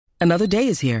Another day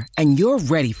is here, and you're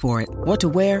ready for it. What to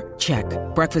wear? Check.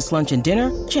 Breakfast, lunch, and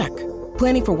dinner? Check.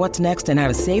 Planning for what's next and how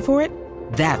to save for it?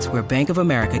 That's where Bank of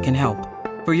America can help.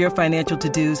 For your financial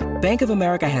to-dos, Bank of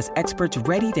America has experts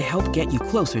ready to help get you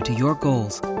closer to your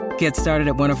goals. Get started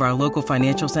at one of our local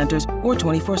financial centers or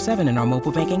 24/7 in our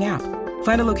mobile banking app.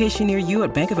 Find a location near you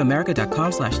at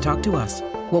bankofamerica.com/talktous.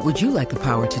 What would you like the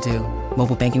power to do?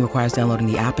 Mobile banking requires downloading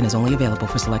the app and is only available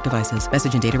for select devices.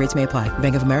 Message and data rates may apply.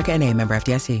 Bank of America N.A., member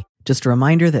FDIC. Just a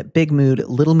reminder that Big Mood,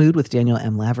 Little Mood with Daniel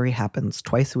M. Lavery happens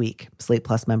twice a week. Slate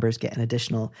Plus members get an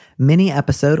additional mini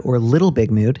episode or Little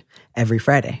Big Mood every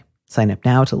Friday. Sign up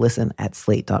now to listen at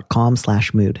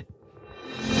slate.com/mood.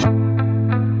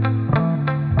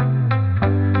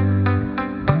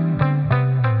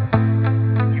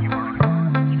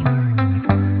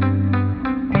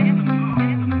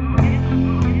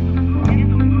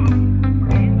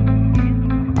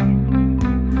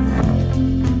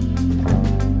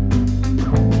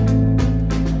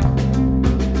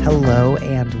 Hello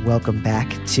and welcome back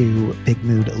to Big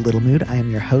Mood, Little Mood. I am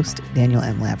your host, Daniel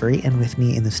M. Lavery, and with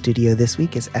me in the studio this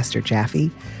week is Esther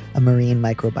Jaffe, a marine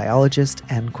microbiologist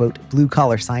and, quote,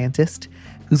 blue-collar scientist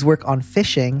whose work on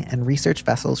fishing and research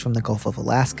vessels from the Gulf of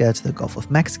Alaska to the Gulf of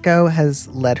Mexico has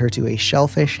led her to a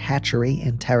shellfish hatchery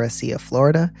in Terra Sia,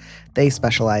 Florida. They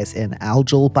specialize in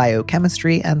algal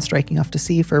biochemistry and striking off to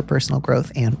sea for personal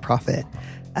growth and profit.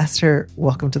 Esther,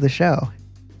 welcome to the show.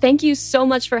 Thank you so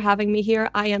much for having me here.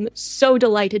 I am so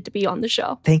delighted to be on the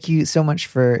show. Thank you so much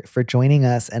for joining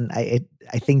us. And I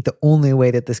think the only way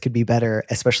that this could be better,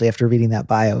 especially after reading that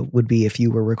bio, would be if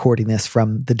you were recording this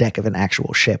from the deck of an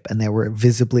actual ship and there were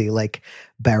visibly like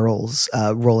barrels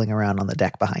rolling around on the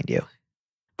deck behind you.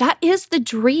 That is the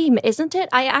dream, isn't it?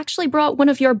 I actually brought one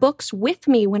of your books with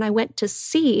me when I went to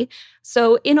sea.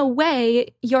 So in a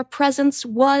way, your presence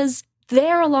was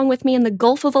there along with me in the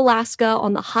Gulf of Alaska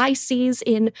on the high seas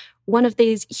in one of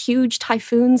these huge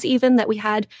typhoons even that we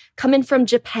had come in from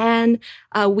Japan.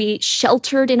 We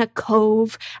sheltered in a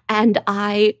cove and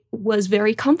I was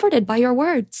very comforted by your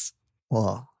words.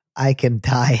 Well, I can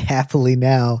die happily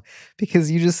now because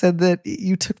you just said that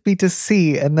you took me to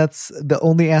sea and that's the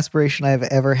only aspiration I've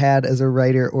ever had as a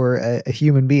writer or a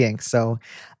human being. So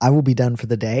I will be done for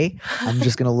the day. I'm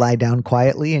just going to lie down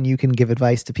quietly and you can give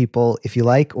advice to people if you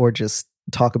like, or just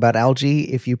talk about algae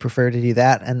if you prefer to do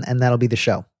that. And that'll be the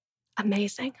show.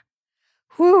 Amazing.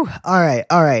 Whew. All right.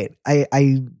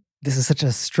 This is such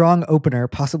a strong opener,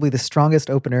 possibly the strongest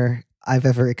opener I've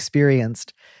ever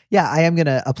experienced. Yeah, I am going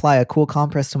to apply a cool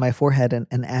compress to my forehead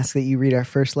and ask that you read our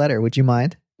first letter. Would you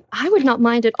mind? I would not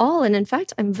mind at all. And in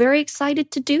fact, I'm very excited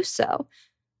to do so.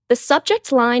 The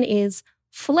subject line is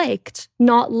flaked,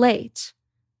 not late.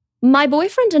 My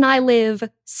boyfriend and I live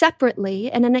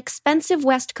separately in an expensive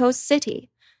West Coast city.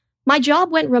 My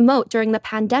job went remote during the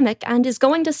pandemic and is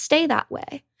going to stay that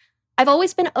way. I've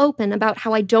always been open about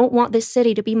how I don't want this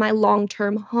city to be my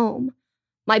long-term home.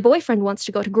 My boyfriend wants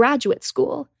to go to graduate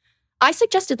school. I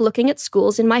suggested looking at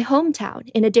schools in my hometown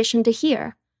in addition to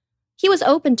here. He was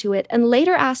open to it and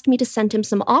later asked me to send him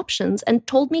some options and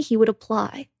told me he would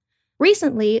apply.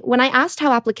 Recently, when I asked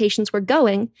how applications were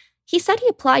going, he said he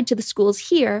applied to the schools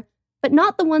here, but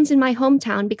not the ones in my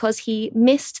hometown because he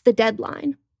missed the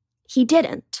deadline. He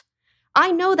didn't.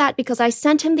 I know that because I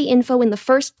sent him the info in the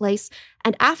first place,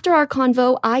 and after our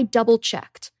convo, I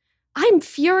double-checked. I'm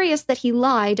furious that he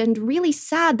lied and really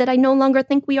sad that I no longer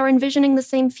think we are envisioning the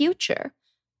same future.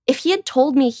 If he had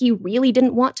told me he really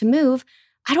didn't want to move,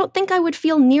 I don't think I would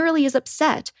feel nearly as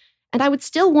upset, and I would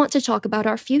still want to talk about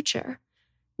our future.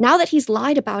 Now that he's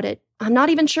lied about it, I'm not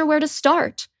even sure where to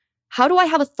start. How do I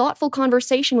have a thoughtful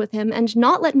conversation with him and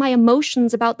not let my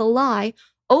emotions about the lie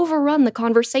overrun the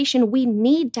conversation we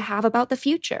need to have about the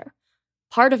future?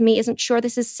 Part of me isn't sure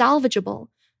this is salvageable,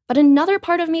 but another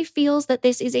part of me feels that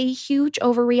this is a huge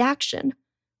overreaction.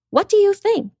 What do you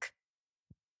think?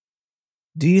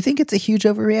 Do you think it's a huge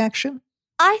overreaction?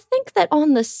 I think that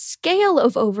on the scale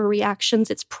of overreactions,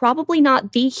 it's probably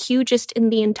not the hugest in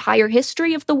the entire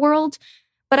history of the world,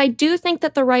 but I do think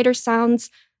that the writer sounds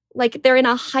like they're in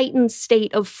a heightened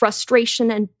state of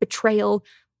frustration and betrayal,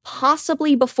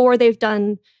 possibly before they've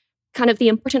done kind of the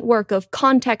important work of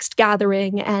context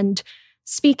gathering and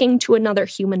speaking to another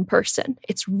human person.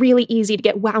 It's really easy to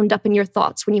get wound up in your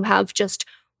thoughts when you have just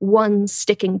one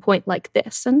sticking point like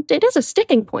this. And it is a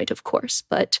sticking point, of course,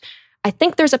 but I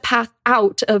think there's a path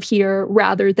out of here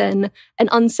rather than an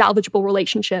unsalvageable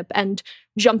relationship and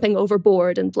jumping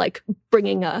overboard and like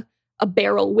bringing a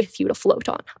barrel with you to float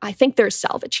on. I think there's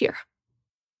salvage here.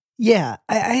 Yeah,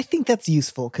 I think that's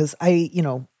useful because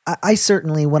I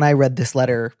certainly, when I read this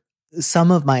letter,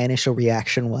 some of my initial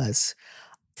reaction was,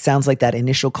 sounds like that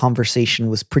initial conversation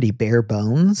was pretty bare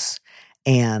bones.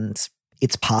 And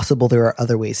it's possible there are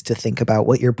other ways to think about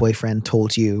what your boyfriend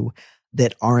told you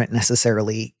that aren't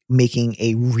necessarily making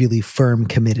a really firm,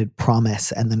 committed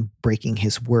promise and then breaking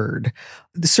his word.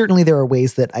 Certainly there are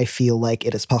ways that I feel like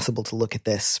it is possible to look at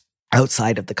this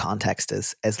outside of the context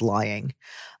as lying.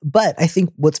 But I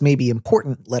think what's maybe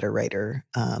important, letter writer,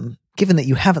 given that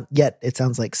you haven't yet, it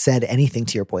sounds like, said anything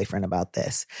to your boyfriend about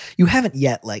this, you haven't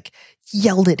yet like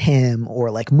yelled at him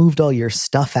or like moved all your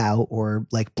stuff out or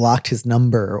like blocked his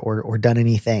number or done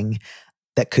anything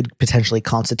that could potentially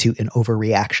constitute an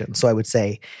overreaction. So I would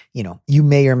say, you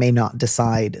may or may not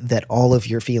decide that all of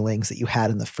your feelings that you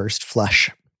had in the first flush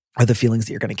are the feelings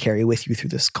that you're going to carry with you through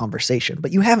this conversation,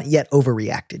 but you haven't yet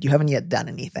overreacted. You haven't yet done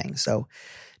anything. So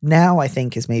now I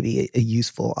think is maybe a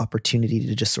useful opportunity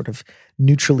to just sort of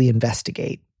neutrally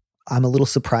investigate. I'm a little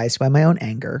surprised by my own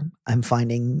anger. I'm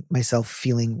finding myself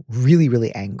feeling really,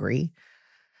 really angry.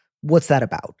 What's that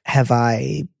about? Have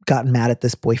I gotten mad at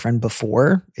this boyfriend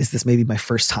before? Is this maybe my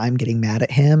first time getting mad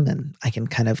at him? And I can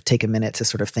kind of take a minute to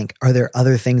sort of think, are there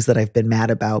other things that I've been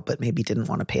mad about but maybe didn't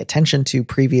want to pay attention to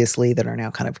previously that are now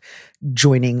kind of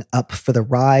joining up for the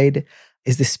ride?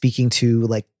 Is this speaking to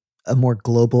like a more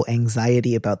global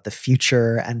anxiety about the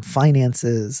future and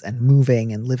finances and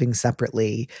moving and living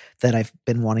separately that I've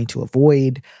been wanting to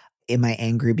avoid? Am I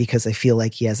angry because I feel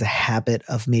like he has a habit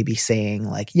of maybe saying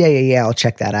like, yeah, I'll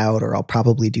check that out, or I'll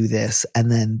probably do this.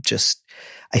 And then just,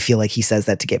 I feel like he says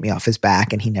that to get me off his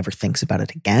back and he never thinks about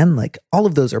it again. Like all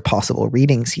of those are possible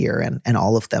readings here, and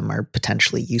all of them are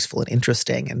potentially useful and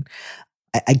interesting. And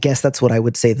I guess that's what I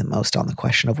would say the most on the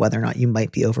question of whether or not you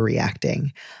might be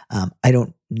overreacting. I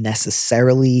don't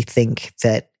necessarily think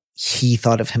that he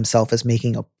thought of himself as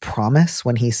making a promise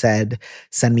when he said,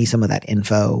 send me some of that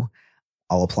info,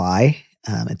 I'll apply.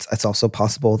 It's also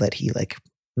possible that he like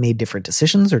made different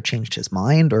decisions or changed his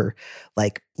mind or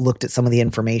like looked at some of the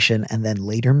information and then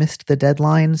later missed the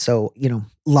deadline. So,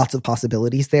 lots of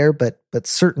possibilities there, but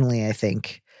certainly I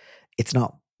think it's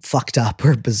not fucked up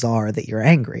or bizarre that you're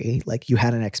angry. Like you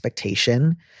had an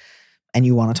expectation and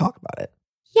you want to talk about it.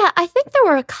 Yeah, I think there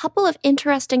were a couple of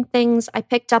interesting things I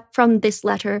picked up from this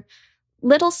letter.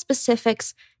 Little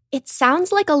specifics. It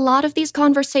sounds like a lot of these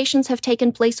conversations have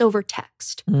taken place over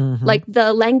text. Mm-hmm. Like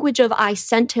the language of I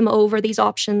sent him over these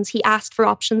options, he asked for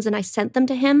options and I sent them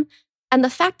to him. And the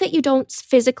fact that you don't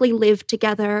physically live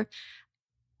together.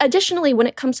 Additionally, when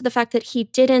it comes to the fact that he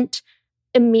didn't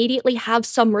immediately have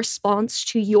some response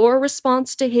to your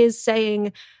response to his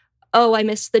saying, oh, I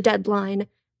missed the deadline.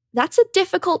 That's a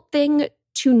difficult thing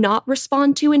to not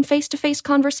respond to in face-to-face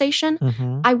conversation.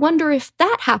 Mm-hmm. I wonder if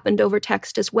that happened over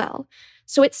text as well.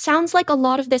 So it sounds like a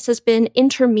lot of this has been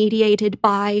intermediated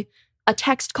by a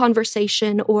text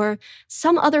conversation or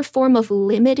some other form of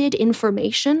limited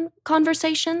information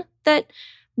conversation that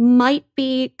might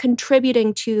be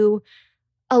contributing to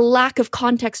a lack of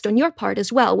context on your part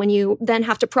as well, when you then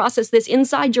have to process this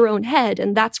inside your own head,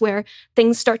 and that's where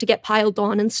things start to get piled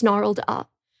on and snarled up.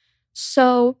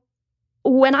 So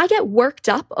when I get worked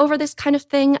up over this kind of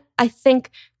thing, I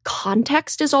think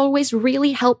context is always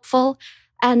really helpful.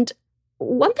 And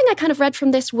one thing I kind of read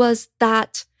from this was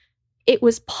that it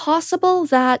was possible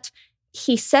that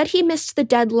he said he missed the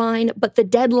deadline, but the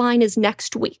deadline is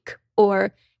next week.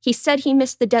 Or he said he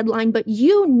missed the deadline, but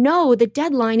the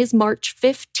deadline is March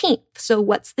 15th. So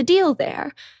what's the deal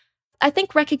there? I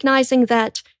think recognizing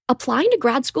that applying to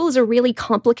grad school is a really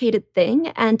complicated thing,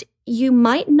 and you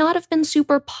might not have been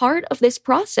super part of this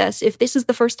process if this is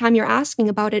the first time you're asking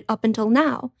about it up until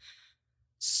now.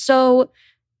 So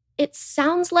it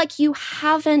sounds like you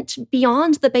haven't,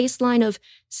 beyond the baseline of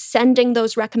sending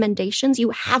those recommendations,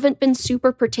 you haven't been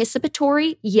super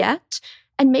participatory yet.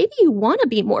 And maybe you want to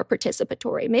be more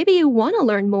participatory. Maybe you want to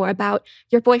learn more about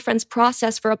your boyfriend's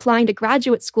process for applying to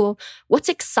graduate school. What's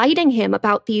exciting him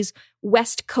about these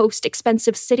West Coast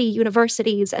expensive city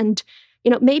universities? And,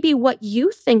 maybe what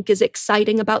you think is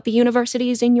exciting about the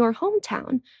universities in your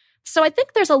hometown. So I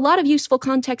think there's a lot of useful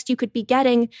context you could be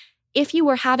getting if you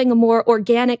were having a more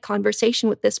organic conversation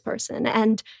with this person.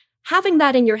 And having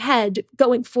that in your head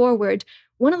going forward,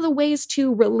 one of the ways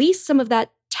to release some of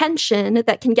that tension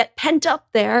that can get pent up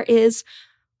there is,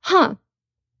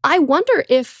 I wonder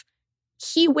if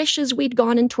he wishes we'd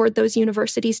gone in toward those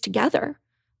universities together.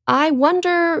 I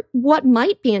wonder what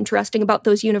might be interesting about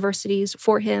those universities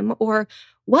for him, or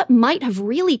what might have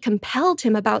really compelled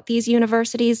him about these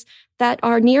universities that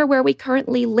are near where we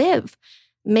currently live.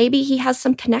 Maybe he has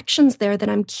some connections there that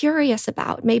I'm curious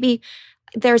about. Maybe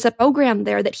there's a program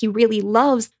there that he really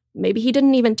loves maybe he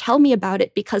didn't even tell me about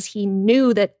it because he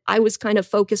knew that I was kind of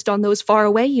focused on those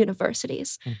faraway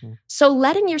universities. Mm-hmm. So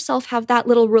letting yourself have that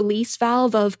little release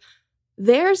valve of,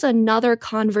 there's another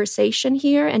conversation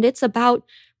here, and it's about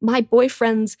my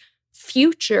boyfriend's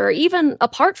future, even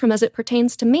apart from as it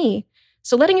pertains to me.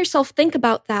 So letting yourself think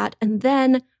about that, and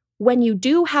then when you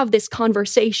do have this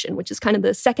conversation, which is kind of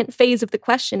the second phase of the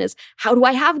question, is how do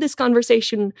I have this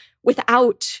conversation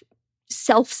without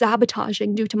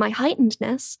self-sabotaging due to my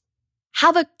heightenedness?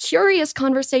 Have a curious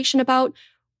conversation about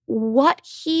what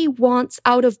he wants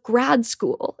out of grad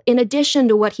school, in addition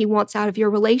to what he wants out of your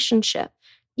relationship.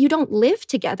 You don't live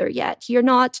together yet. You're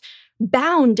not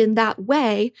bound in that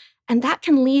way. And that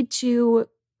can lead to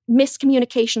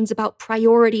miscommunications about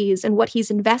priorities and what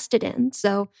he's invested in.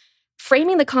 So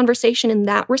framing the conversation in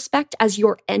that respect as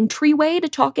your entryway to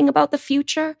talking about the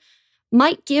future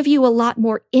might give you a lot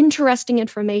more interesting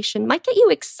information, might get you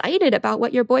excited about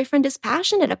what your boyfriend is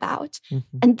passionate about.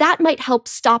 Mm-hmm. And that might help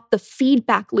stop the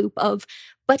feedback loop of,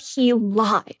 but he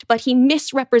lied, but he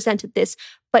misrepresented this,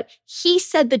 but he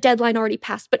said the deadline already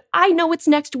passed, but I know it's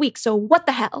next week, so what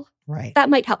the hell? Right. That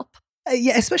might help.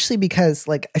 Yeah, especially because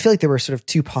I feel like there were sort of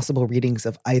two possible readings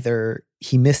of either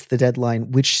he missed the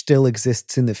deadline, which still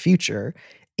exists in the future,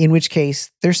 in which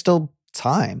case there's still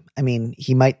time. I mean,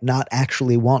 he might not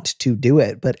actually want to do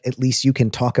it, but at least you can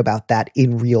talk about that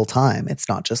in real time. It's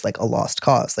not just like a lost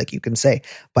cause. Like you can say,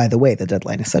 by the way, the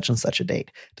deadline is such and such a date.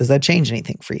 Does that change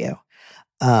anything for you?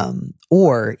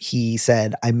 Or he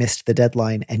said, I missed the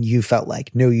deadline, and you felt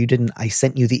like, no, you didn't. I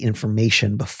sent you the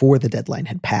information before the deadline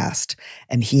had passed.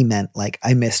 And he meant like,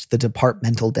 I missed the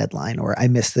departmental deadline, or I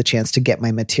missed the chance to get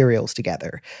my materials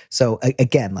together. So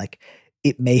again, like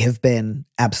it may have been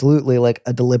absolutely like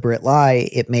a deliberate lie.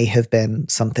 It may have been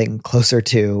something closer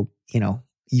to,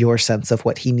 your sense of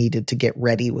what he needed to get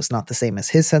ready was not the same as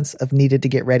his sense of needed to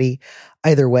get ready.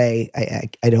 Either way,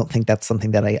 I don't think that's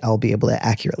something that I'll be able to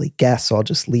accurately guess. So I'll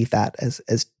just leave that as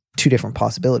two different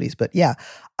possibilities. But yeah,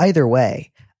 either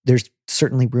way, there's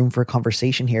certainly room for a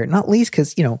conversation here, not least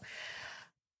because,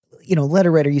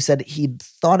 letter writer, you said he'd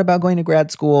thought about going to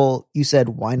grad school. You said,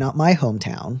 why not my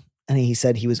hometown? And he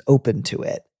said he was open to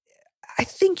it. I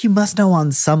think you must know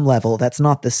on some level that's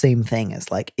not the same thing as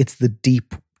like it's the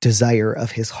deep desire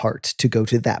of his heart to go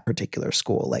to that particular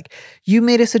school. Like you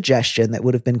made a suggestion that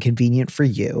would have been convenient for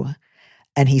you,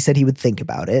 and he said he would think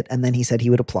about it, and then he said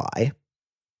he would apply.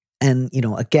 And,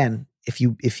 again, if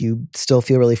you still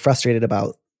feel really frustrated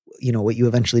about, what you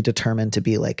eventually determine to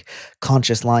be like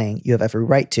conscious lying, you have every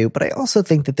right to. But I also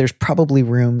think that there's probably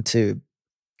room to,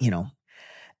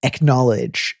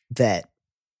 acknowledge that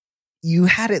you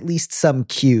had at least some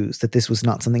cues that this was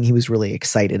not something he was really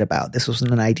excited about. This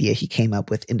wasn't an idea he came up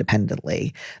with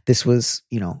independently. This was,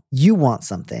 you want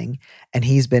something, and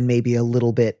he's been maybe a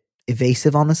little bit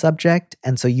evasive on the subject.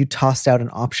 And so you tossed out an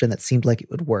option that seemed like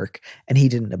it would work, and he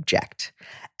didn't object.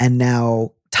 And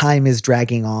now time is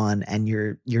dragging on, and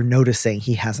you're noticing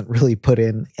he hasn't really put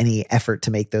in any effort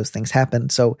to make those things happen.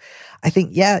 So I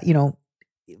think, yeah,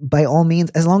 by all means,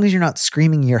 as long as you're not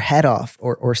screaming your head off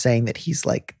or saying that he's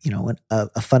like,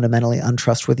 a fundamentally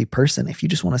untrustworthy person. If you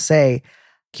just want to say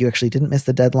you actually didn't miss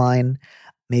the deadline,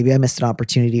 maybe I missed an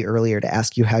opportunity earlier to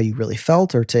ask you how you really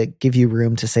felt, or to give you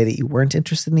room to say that you weren't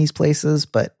interested in these places.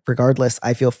 But regardless,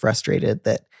 I feel frustrated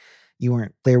that you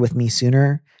weren't clear with me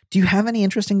sooner. Do you have any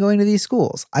interest in going to these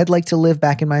schools? I'd like to live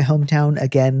back in my hometown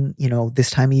again, this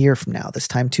time a year from now, this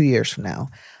time 2 years from now.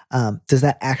 Does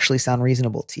that actually sound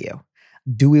reasonable to you?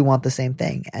 Do we want the same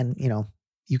thing? And,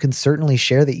 you can certainly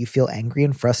share that you feel angry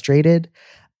and frustrated.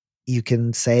 You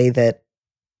can say that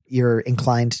you're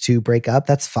inclined to break up.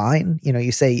 That's fine.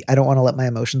 You say, I don't want to let my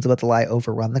emotions about the lie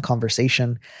overrun the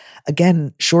conversation.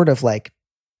 Again, short of like,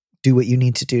 do what you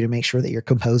need to do to make sure that you're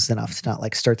composed enough to not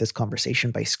like start this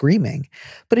conversation by screaming.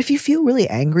 But if you feel really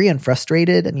angry and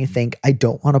frustrated and you think, I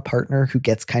don't want a partner who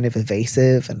gets kind of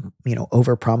evasive and,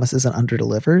 over promises and under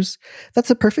delivers, that's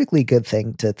a perfectly good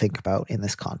thing to think about in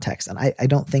this context. And I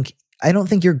don't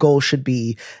think your goal should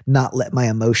be not let my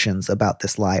emotions about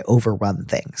this lie overrun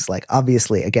things. Like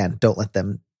obviously, again, don't let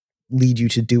them lead you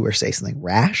to do or say something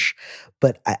rash.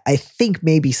 But I think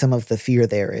maybe some of the fear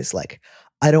there is like,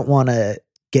 I don't want to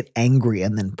get angry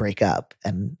and then break up.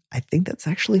 And I think that's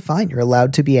actually fine. You're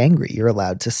allowed to be angry. You're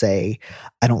allowed to say,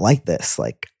 I don't like this.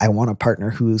 Like, I want a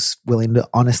partner who's willing to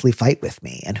honestly fight with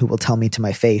me and who will tell me to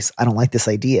my face, I don't like this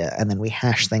idea. And then we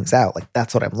hash things out. Like,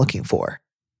 that's what I'm looking for.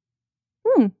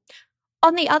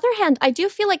 On the other hand, I do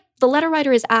feel like the letter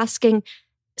writer is asking,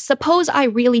 suppose I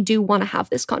really do want to have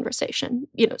this conversation.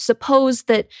 Suppose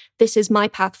that this is my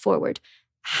path forward.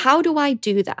 how do I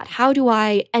do that? How do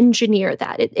I engineer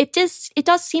that? It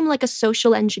does seem like a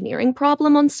social engineering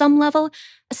problem on some level,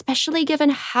 especially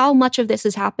given how much of this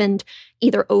has happened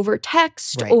either over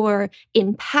text or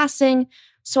in passing.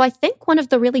 So I think one of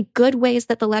the really good ways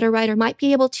that the letter writer might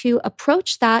be able to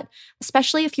approach that,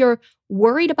 especially if you're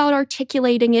worried about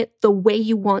articulating it the way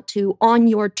you want to, on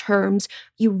your terms,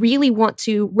 you really want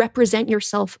to represent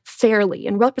yourself fairly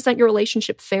and represent your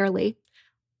relationship fairly.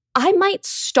 I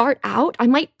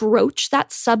might broach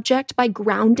that subject by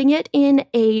grounding it in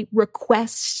a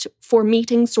request for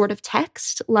meeting sort of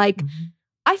text, like,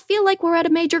 I feel like we're at a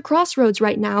major crossroads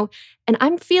right now, and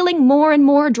I'm feeling more and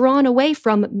more drawn away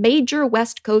from major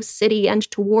West Coast city and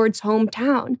towards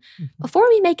hometown. Before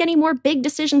we make any more big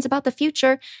decisions about the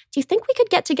future, do you think we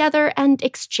could get together and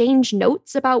exchange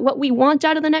notes about what we want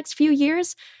out of the next few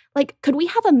years? Like, could we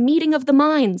have a meeting of the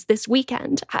minds this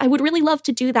weekend? I would really love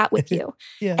to do that with you.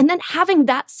 And then having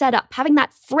that set up, having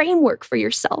that framework for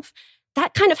yourself,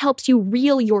 that kind of helps you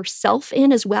reel yourself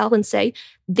in as well and say,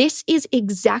 this is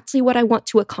exactly what I want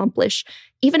to accomplish.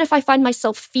 Even if I find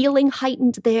myself feeling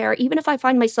heightened there, even if I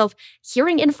find myself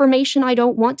hearing information I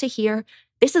don't want to hear,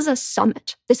 this is a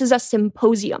summit. This is a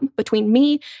symposium between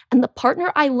me and the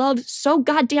partner I love so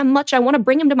goddamn much I want to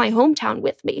bring him to my hometown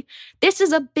with me. This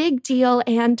is a big deal,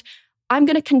 and I'm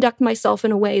going to conduct myself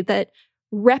in a way that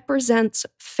represents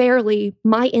fairly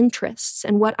my interests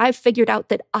and what I've figured out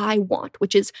that I want,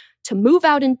 which is to move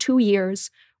out in 2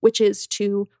 years, which is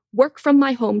to work from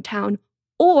my hometown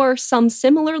or some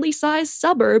similarly sized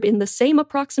suburb in the same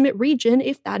approximate region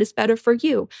if that is better for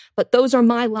you. But those are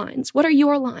my lines. What are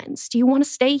your lines? Do you want to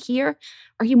stay here?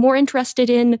 Are you more interested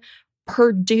in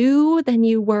Purdue than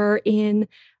you were in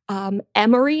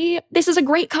Emory? This is a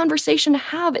great conversation to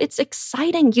have. It's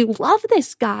exciting. You love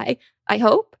this guy, I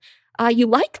hope. You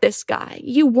like this guy.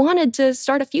 You wanted to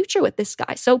start a future with this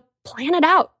guy. So plan it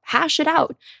out, hash it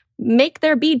out, make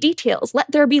there be details,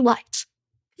 let there be light.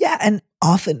 Yeah, and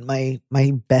often my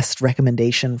best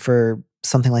recommendation for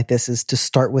something like this is to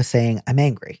start with saying, I'm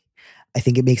angry. I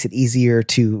think it makes it easier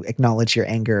to acknowledge your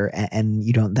anger, and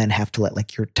you don't then have to let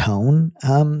like your tone,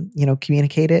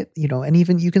 communicate it, and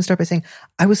even you can start by saying,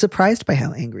 I was surprised by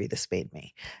how angry this made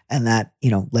me. And that,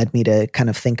 led me to kind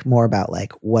of think more about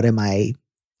like, what am I,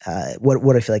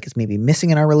 what I feel like is maybe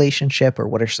missing in our relationship, or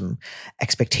what are some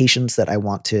expectations that I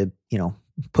want to,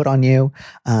 put on you,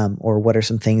 or what are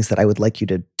some things that I would like you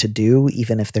to do,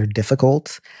 even if they're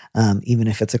difficult, even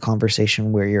if it's a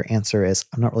conversation where your answer is,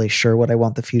 I'm not really sure what I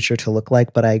want the future to look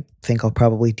like, but I think I'll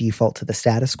probably default to the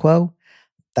status quo.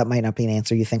 That might not be an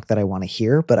answer you think that I want to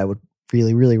hear, but I would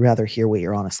really, really rather hear what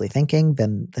you're honestly thinking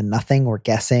than nothing, or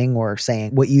guessing, or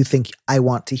saying what you think I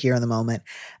want to hear in the moment,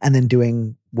 and then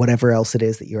doing whatever else it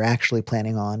is that you're actually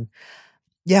planning on.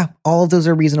 Yeah, all of those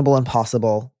are reasonable and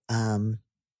possible.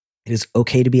 It is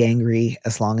okay to be angry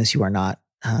as long as you are not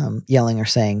yelling or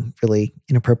saying really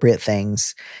inappropriate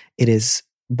things. It is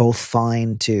both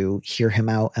fine to hear him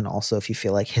out, and also if you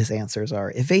feel like his answers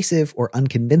are evasive or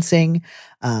unconvincing,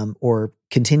 or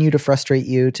continue to frustrate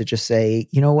you, to just say,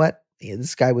 you know what,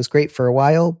 this guy was great for a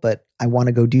while, but I want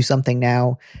to go do something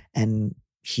now, and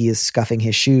he is scuffing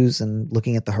his shoes and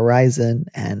looking at the horizon,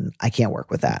 and I can't work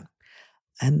with that.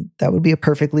 And that would be a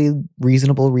perfectly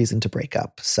reasonable reason to break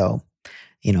up. So,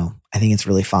 I think it's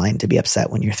really fine to be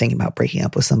upset when you're thinking about breaking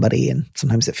up with somebody. And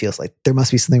sometimes it feels like there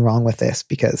must be something wrong with this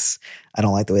because I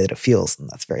don't like the way that it feels. And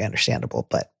that's very understandable.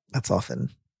 But that's often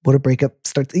what a breakup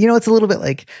starts. It's a little bit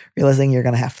like realizing you're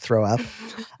going to have to throw up,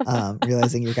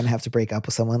 realizing you're going to have to break up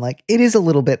with someone. Like, it is a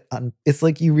little bit, it's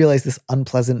like you realize this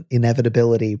unpleasant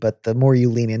inevitability, but the more you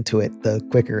lean into it, the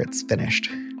quicker it's finished.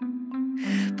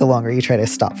 The longer you try to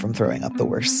stop from throwing up, the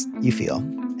worse you feel.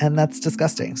 And that's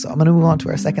disgusting. So I'm going to move on to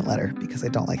our second letter because I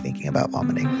don't like thinking about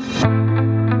vomiting.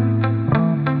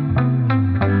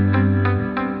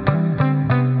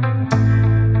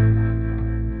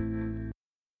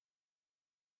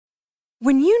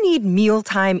 When you need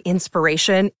mealtime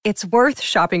inspiration, it's worth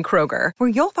shopping Kroger, where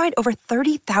you'll find over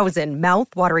 30,000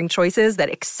 mouth-watering choices that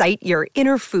excite your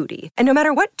inner foodie. And no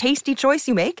matter what tasty choice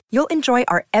you make, you'll enjoy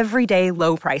our everyday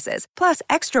low prices, plus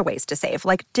extra ways to save,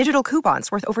 like digital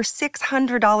coupons worth over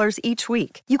 $600 each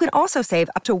week. You can also save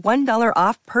up to $1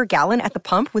 off per gallon at the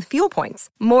pump with fuel points.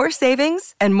 More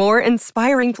savings and more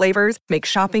inspiring flavors make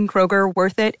shopping Kroger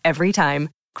worth it every time.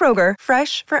 Kroger,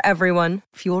 fresh for everyone.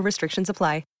 Fuel restrictions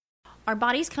apply. Our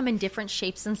bodies come in different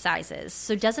shapes and sizes,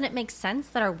 so doesn't it make sense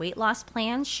that our weight loss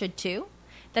plans should too?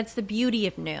 That's the beauty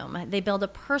of Noom. They build a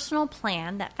personal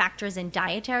plan that factors in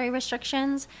dietary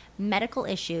restrictions, medical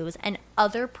issues, and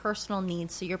other personal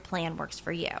needs so your plan works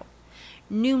for you.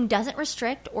 Noom doesn't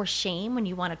restrict or shame when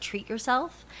you want to treat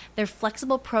yourself. Their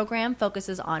flexible program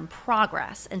focuses on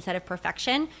progress instead of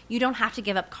perfection. You don't have to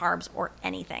give up carbs or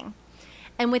anything.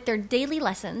 And with their daily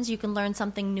lessons, you can learn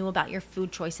something new about your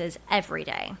food choices every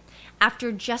day.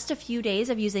 After just a few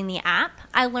days of using the app,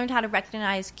 I learned how to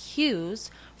recognize cues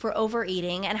for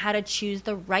overeating and how to choose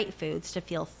the right foods to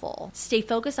feel full. Stay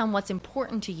focused on what's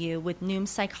important to you with Noom's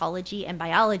psychology and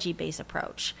biology-based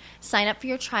approach. Sign up for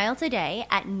your trial today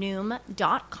at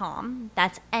Noom.com.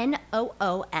 That's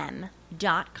Noom.com.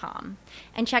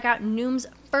 And check out Noom's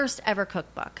first ever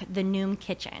cookbook, The Noom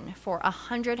Kitchen, for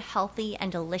 100 healthy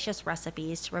and delicious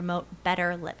recipes to promote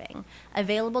better living.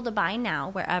 Available to buy now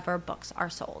wherever books are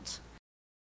sold.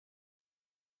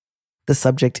 The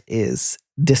subject is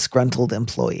disgruntled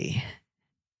employee.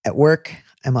 At work,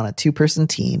 I'm on a 2-person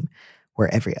team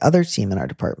where every other team in our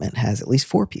department has at least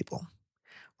 4 people.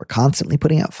 We're constantly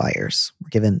putting out fires. We're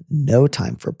given no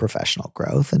time for professional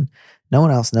growth, and no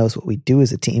one else knows what we do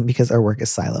as a team because our work is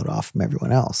siloed off from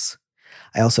everyone else.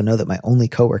 I also know that my only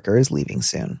coworker is leaving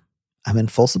soon. I'm in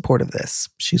full support of this.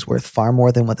 She's worth far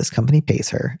more than what this company pays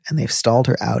her, and they've stalled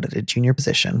her out at a junior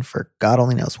position for God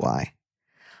only knows why.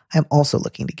 I'm also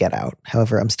looking to get out.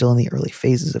 However, I'm still in the early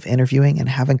phases of interviewing and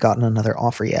haven't gotten another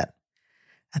offer yet.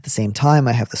 At the same time,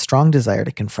 I have the strong desire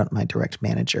to confront my direct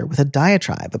manager with a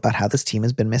diatribe about how this team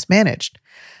has been mismanaged,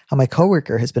 how my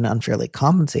coworker has been unfairly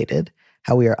compensated,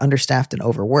 how we are understaffed and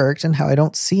overworked, and how I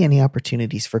don't see any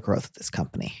opportunities for growth at this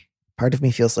company. Part of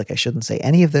me feels like I shouldn't say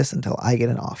any of this until I get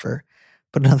an offer,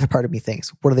 but another part of me thinks,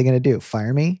 what are they going to do,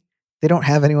 fire me? They don't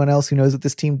have anyone else who knows what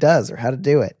this team does or how to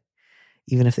do it.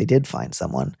 Even if they did find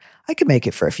someone, I could make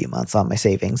it for a few months on my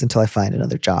savings until I find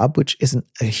another job, which isn't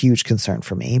a huge concern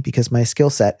for me because my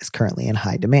skill set is currently in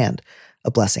high demand,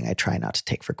 a blessing I try not to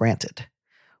take for granted.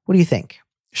 What do you think?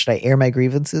 Should I air my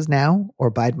grievances now or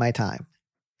bide my time?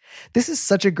 This is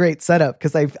such a great setup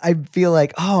because I feel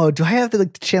like, oh, do I have the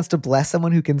chance to bless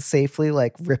someone who can safely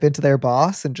rip into their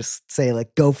boss and just say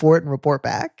go for it and report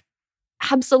back?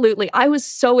 Absolutely. I was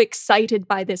so excited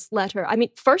by this letter. I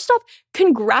mean, first off,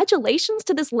 congratulations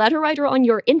to this letter writer on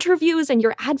your interviews and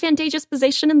your advantageous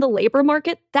position in the labor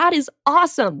market. That is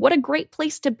awesome. What a great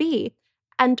place to be.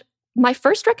 And my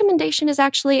first recommendation is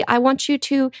actually, I want you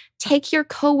to take your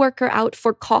coworker out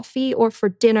for coffee or for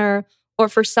dinner or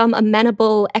for some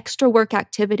amenable extra work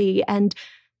activity and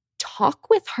talk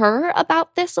with her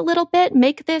about this a little bit.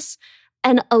 Make this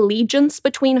an allegiance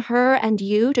between her and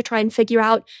you to try and figure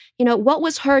out, what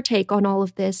was her take on all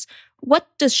of this? What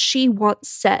does she want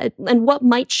said? And what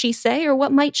might she say or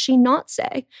what might she not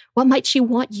say? What might she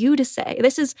want you to say?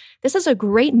 This is a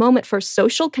great moment for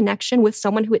social connection with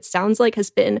someone who it sounds like has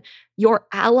been your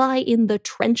ally in the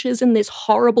trenches in this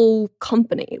horrible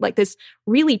company, this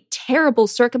really terrible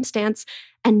circumstance.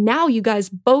 And now you guys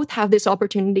both have this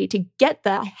opportunity to get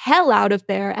the hell out of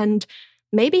there and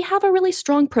maybe have a really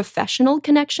strong professional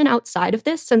connection outside of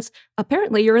this, since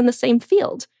apparently you're in the same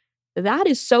field. That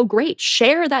is so great.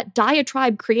 Share that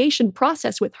diatribe creation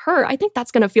process with her. I think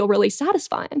that's going to feel really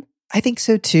satisfying. I think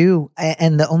so too.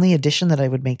 And the only addition that I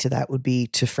would make to that would be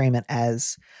to frame it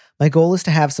as my goal is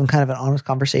to have some kind of an honest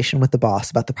conversation with the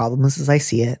boss about the problems as I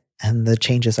see it and the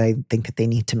changes I think that they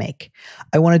need to make.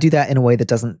 I want to do that in a way that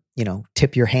doesn't,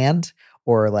 tip your hand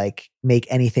or make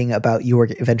anything about you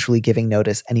eventually giving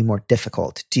notice any more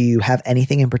difficult. Do you have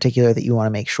anything in particular that you want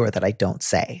to make sure that I don't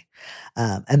say?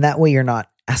 And that way you're not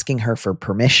asking her for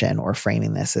permission or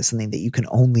framing this as something that you can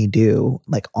only do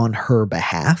on her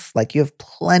behalf. You have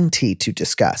plenty to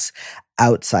discuss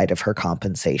outside of her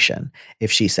compensation.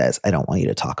 If she says, I don't want you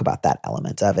to talk about that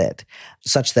element of it,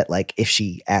 such that if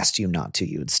she asked you not to,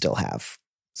 you would still have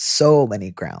so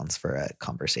many grounds for a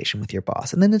conversation with your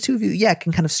boss. And then the two of you,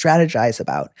 can kind of strategize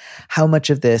about how much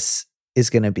of this is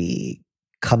going to be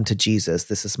come to Jesus,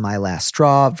 this is my last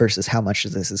straw, versus how much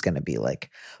of this is going to be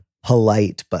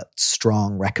polite but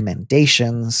strong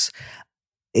recommendations.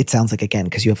 It sounds like, again,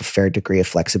 because you have a fair degree of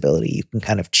flexibility, you can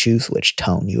kind of choose which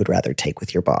tone you would rather take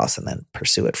with your boss and then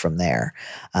pursue it from there.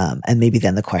 And maybe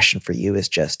then the question for you is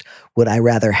just, would I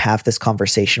rather have this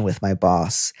conversation with my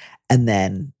boss and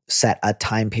then set a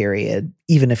time period,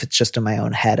 even if it's just in my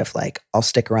own head of I'll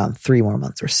stick around 3 more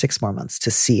months or 6 more months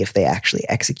to see if they actually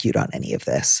execute on any of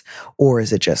this? Or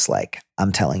is it just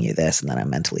I'm telling you this and then I'm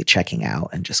mentally checking out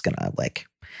and just going to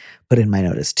put in my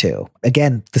notice too?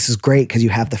 Again, this is great because you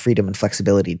have the freedom and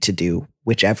flexibility to do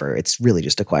whichever. It's really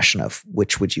just a question of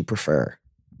which would you prefer.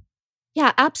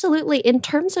 Yeah, absolutely. In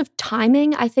terms of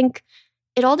timing, I think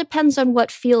it all depends on what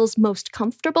feels most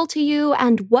comfortable to you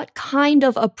and what kind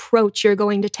of approach you're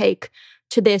going to take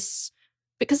to this.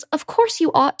 Because of course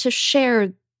you ought to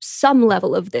share some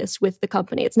level of this with the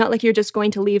company. It's not like you're just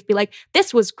going to leave, be like,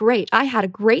 this was great. I had a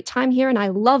great time here and I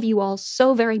love you all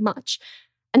so very much.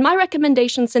 And my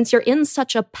recommendation, since you're in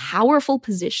such a powerful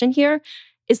position here,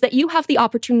 is that you have the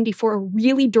opportunity for a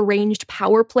really deranged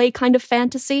power play kind of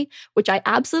fantasy, which I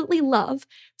absolutely love.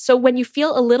 So when you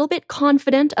feel a little bit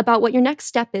confident about what your next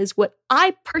step is, what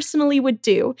I personally would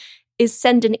do is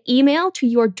send an email to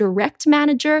your direct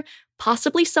manager,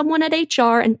 possibly someone at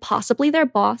HR and possibly their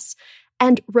boss,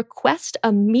 and request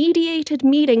a mediated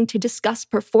meeting to discuss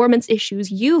performance issues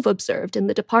you've observed in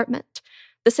the department.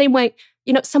 The same way,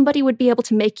 somebody would be able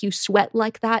to make you sweat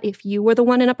like that if you were the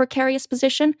one in a precarious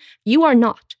position. You are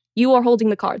not. You are holding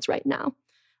the cards right now.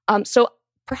 So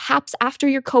perhaps after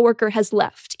your coworker has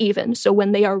left even, so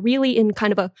when they are really in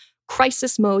kind of a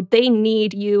crisis mode, they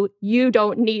need you. You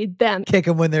don't need them. Kick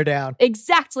them when they're down.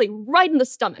 Exactly. Right in the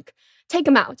stomach. Take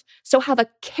them out. So have a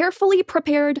carefully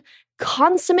prepared,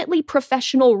 consummately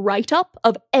professional write-up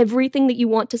of everything that you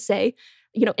want to say.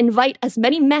 Invite as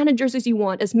many managers as you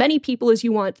want, as many people as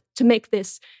you want to make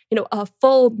this, a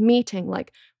full meeting,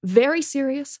 like very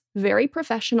serious, very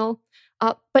professional.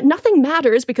 But nothing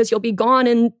matters because you'll be gone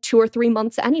in 2 or 3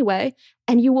 months anyway.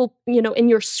 And you will, in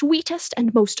your sweetest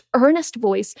and most earnest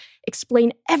voice,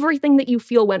 explain everything that you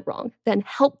feel went wrong. Then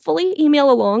helpfully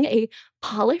email along a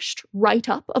polished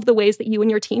write-up of the ways that you and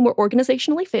your team were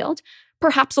organizationally failed,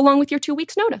 perhaps along with your 2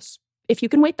 weeks' notice, if you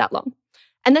can wait that long.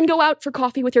 And then go out for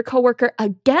coffee with your coworker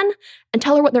again and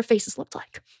tell her what their faces looked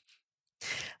like.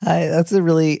 That's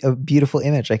a beautiful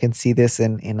image. I can see this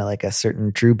in like a certain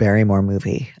Drew Barrymore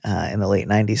movie in the late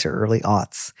 90s or early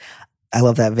aughts. I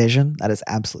love that vision. That is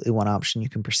absolutely one option you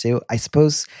can pursue. I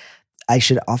suppose I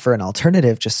should offer an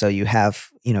alternative just so you have,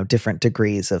 different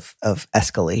degrees of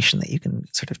escalation that you can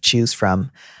sort of choose from.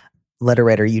 Letter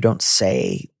writer, you don't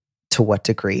say to what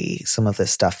degree some of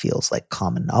this stuff feels like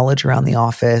common knowledge around the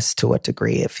office, to what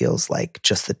degree it feels like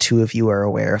just the two of you are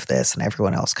aware of this and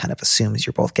everyone else kind of assumes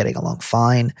you're both getting along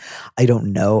fine. I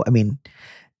don't know. I mean,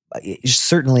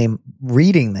 certainly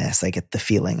reading this, I get the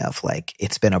feeling of like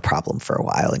it's been a problem for a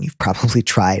while and you've probably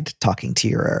tried talking to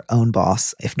your own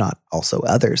boss, if not also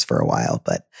others for a while,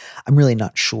 but I'm really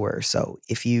not sure. So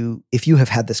if you have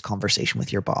had this conversation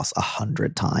with your boss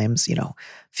 100 times,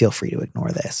 feel free to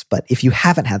ignore this. But if you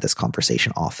haven't had this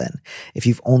conversation often, if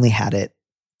you've only had it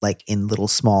like in little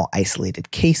small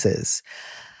isolated cases,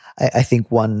 I think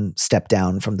one step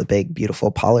down from the big, beautiful,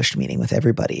 polished meeting with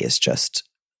everybody is just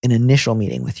an initial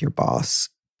meeting with your boss,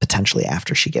 potentially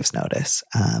after she gives notice,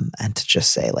 and to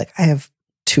just say, like, I have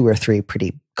 2 or 3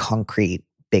 pretty concrete,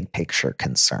 big picture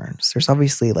concerns. There's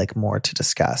obviously like more to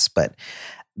discuss, but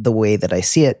the way that I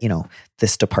see it,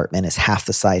 this department is half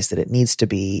the size that it needs to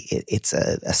be. It's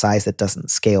a size that doesn't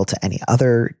scale to any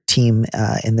other team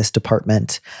in this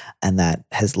department. And that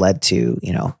has led to,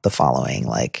 the following,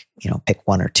 like, pick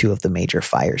 1 or 2 of the major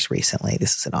fires recently.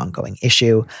 This is an ongoing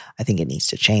issue. I think it needs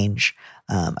to change.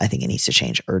 I think it needs to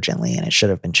change urgently, and it should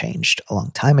have been changed a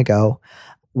long time ago.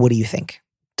 What do you think?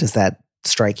 Does that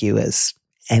strike you as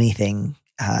anything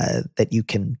that you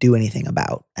can do anything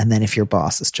about? And then if your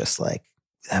boss is just like,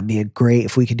 that'd be great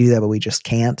if we could do that, but we just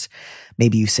can't.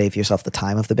 Maybe you save yourself the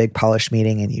time of the big polished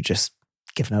meeting and you just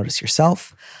give notice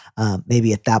yourself.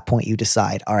 Maybe at that point you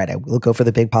decide, all right, I will go for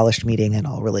the big polished meeting and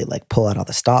I'll really like pull out all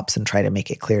the stops and try to make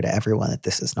it clear to everyone that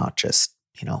this is not just,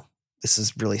 this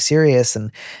is really serious.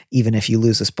 And even if you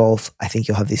lose us both, I think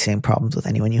you'll have these same problems with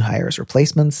anyone you hire as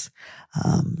replacements.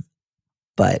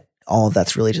 But all of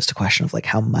that's really just a question of like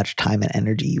how much time and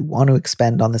energy you want to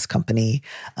expend on this company,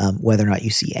 whether or not you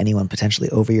see anyone potentially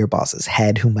over your boss's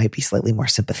head who might be slightly more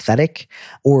sympathetic,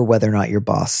 or whether or not your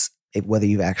boss, whether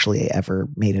you've actually ever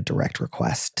made a direct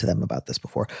request to them about this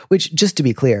before, which, just to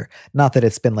be clear, not that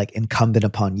it's been like incumbent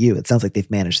upon you. It sounds like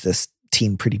they've managed this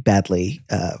team pretty badly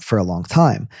for a long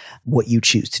time. What you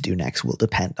choose to do next will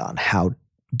depend on how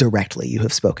directly you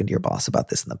have spoken to your boss about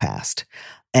this in the past.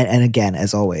 And again,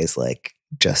 as always, like,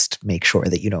 just make sure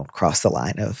that you don't cross the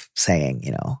line of saying,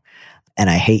 and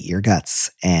I hate your guts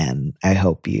and I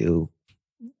hope you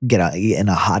get in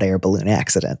a hot air balloon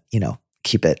accident.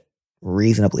 Keep it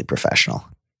reasonably professional.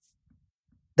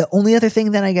 The only other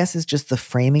thing then, I guess, is just the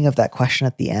framing of that question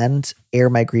at the end: air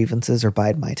my grievances or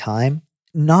bide my time.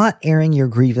 Not airing your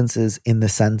grievances in the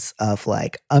sense of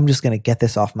like, I'm just going to get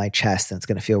this off my chest and it's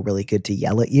going to feel really good to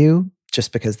yell at you,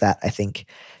 just because that, I think,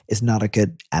 is not a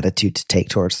good attitude to take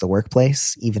towards the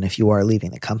workplace, even if you are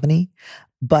leaving the company.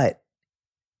 But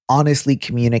honestly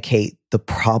communicate the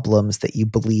problems that you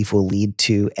believe will lead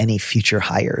to any future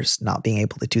hires not being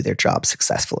able to do their job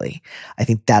successfully. I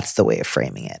think that's the way of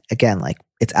framing it. Again, like,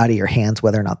 it's out of your hands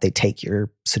whether or not they take your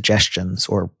suggestions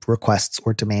or requests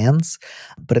or demands.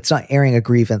 But it's not airing a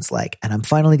grievance like, and I'm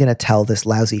finally going to tell this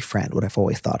lousy friend what I've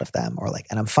always thought of them, or like,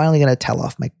 and I'm finally going to tell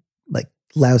off my like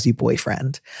lousy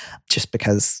boyfriend, just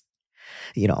because,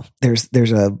 you know, there's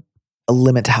a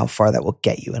limit to how far that will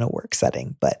get you in a work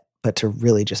setting. But to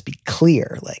really just be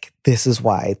clear, like, this is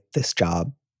why this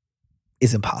job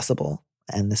is impossible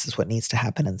and this is what needs to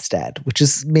happen instead, which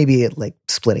is maybe like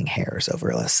splitting hairs over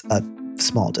a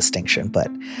small distinction, but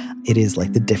it is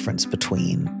like the difference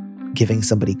between giving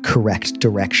somebody correct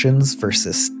directions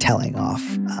versus telling off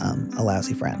a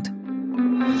lousy friend.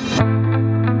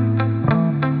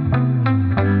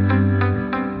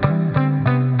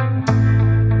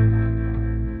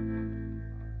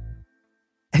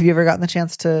 Have you ever gotten the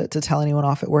chance to tell anyone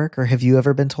off at work, or have you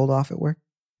ever been told off at work?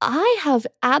 I have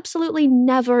absolutely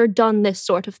never done this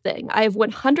sort of thing. I have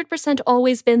 100%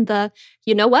 always been the,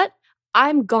 you know what?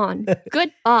 I'm gone.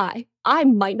 Goodbye. I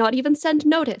might not even send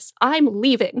notice. I'm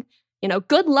leaving. You know,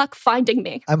 good luck finding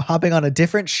me. I'm hopping on a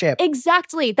different ship.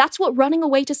 Exactly. That's what running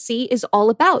away to sea is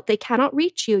all about. They cannot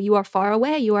reach you. You are far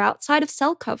away. You are outside of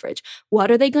cell coverage.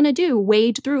 What are they going to do?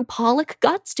 Wade through Pollock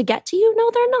guts to get to you? No,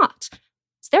 they're not.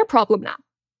 It's their problem now.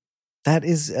 That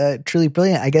is truly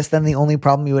brilliant. I guess then the only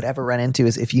problem you would ever run into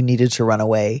is if you needed to run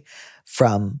away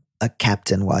from a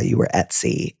captain while you were at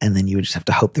sea, and then you would just have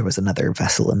to hope there was another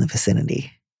vessel in the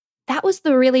vicinity. That was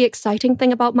the really exciting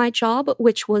thing about my job,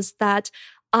 which was that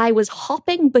I was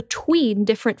hopping between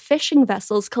different fishing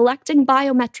vessels, collecting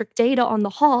biometric data on the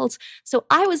hulls, so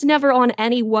I was never on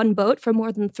any one boat for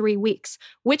more than 3 weeks,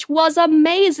 which was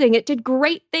amazing. It did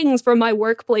great things for my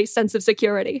workplace sense of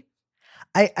security.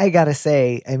 I gotta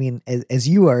say, I mean, as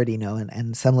you already know,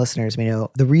 and some listeners may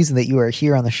know, the reason that you are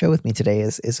here on the show with me today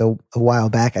is a while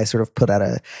back I sort of put out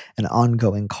an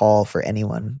ongoing call for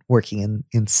anyone working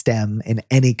in STEM in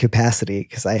any capacity,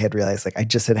 because I had realized, like, I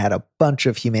just had a bunch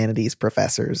of humanities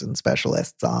professors and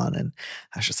specialists on, and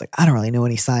I was just like, I don't really know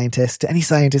any scientists. Do any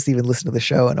scientists even listen to the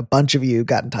show? And a bunch of you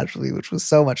got in touch with me, which was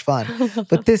so much fun.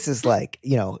 But this is like,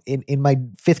 you know, in my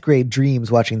 5th grade dreams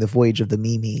watching The Voyage of the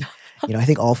Mimi, you know, I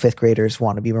think all 5th graders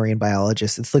want to be marine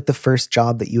biologists. It's like the first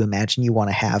job that you imagine you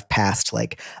want to have past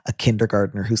like a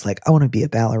kindergartner who's like, I want to be a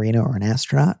ballerina or an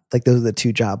astronaut. Like those are the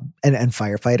 2 jobs, and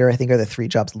firefighter, I think, are the 3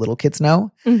 jobs little kids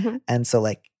know. Mm-hmm. And so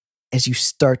like, as you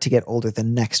start to get older, the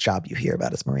next job you hear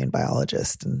about is marine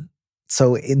biologist. And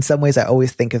so in some ways, I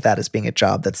always think of that as being a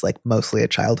job that's like mostly a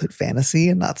childhood fantasy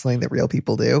and not something that real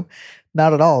people do.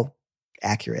 Not at all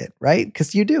accurate, right?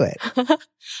 Because you do it.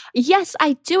 Yes,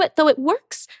 I do it, though it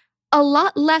works a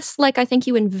lot less like I think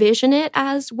you envision it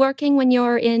as working when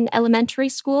you're in elementary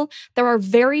school. There are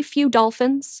very few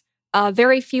dolphins,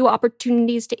 very few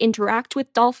opportunities to interact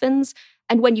with dolphins.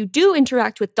 And when you do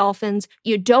interact with dolphins,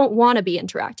 you don't want to be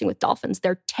interacting with dolphins.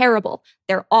 They're terrible.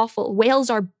 They're awful. Whales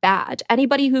are bad.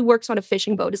 Anybody who works on a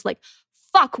fishing boat is like,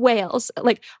 fuck whales.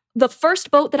 Like the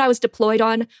first boat that I was deployed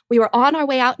on, we were on our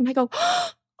way out and I go,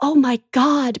 oh my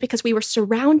God, because we were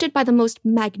surrounded by the most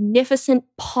magnificent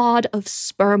pod of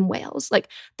sperm whales. Like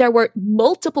there were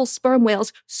multiple sperm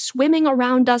whales swimming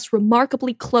around us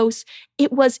remarkably close.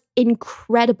 It was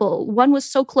incredible. One was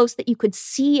so close that you could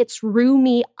see its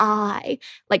roomy eye,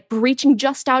 like breaching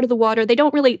just out of the water. They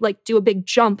don't really like do a big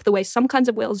jump the way some kinds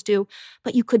of whales do,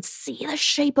 but you could see the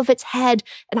shape of its head.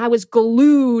 And I was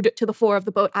glued to the floor of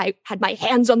the boat. I had my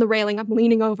hands on the railing. I'm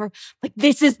leaning over like,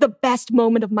 this is the best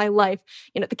moment of my life.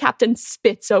 You know, the captain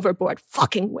spits overboard,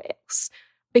 fucking whales.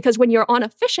 Because when you're on a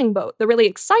fishing boat, the really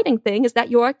exciting thing is that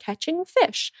you're catching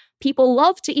fish. People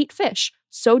love to eat fish.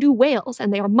 So do whales,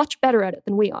 and they are much better at it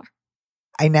than we are.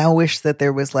 I now wish that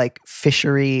there was like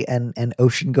fishery and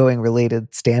ocean-going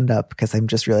related stand-up, because I'm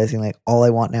just realizing like all I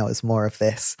want now is more of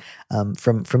this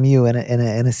from you in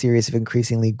a series of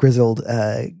increasingly grizzled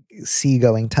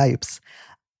sea-going types.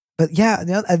 But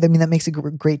yeah, I mean, that makes a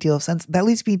great deal of sense. That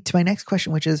leads me to my next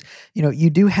question, which is, you know, you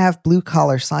do have blue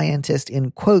collar scientist in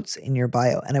quotes in your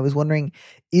bio. And I was wondering,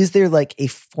 is there like a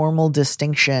formal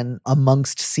distinction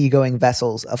amongst seagoing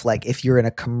vessels of like, if you're in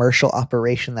a commercial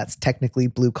operation, that's technically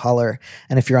blue collar,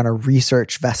 and if you're on a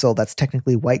research vessel, that's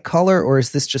technically white collar? Or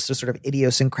is this just a sort of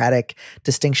idiosyncratic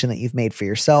distinction that you've made for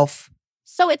yourself?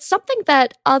 So it's something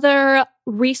that other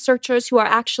researchers who are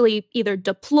actually either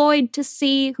deployed to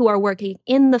sea, who are working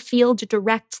in the field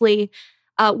directly,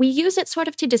 we use it sort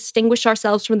of to distinguish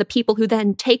ourselves from the people who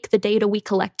then take the data we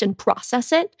collect and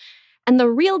process it. And the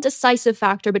real decisive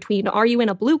factor between are you in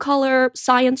a blue-collar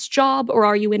science job or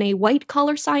are you in a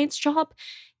white-collar science job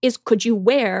is, could you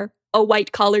wear a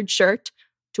white-collared shirt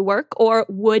to work, or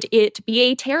would it be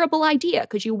a terrible idea?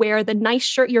 Could you wear the nice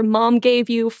shirt your mom gave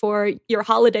you for your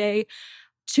holiday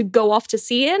to go off to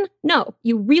sea in? No,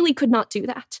 you really could not do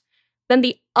that. Then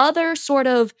the other sort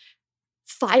of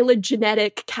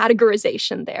phylogenetic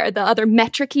categorization there, the other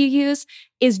metric you use,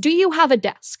 is do you have a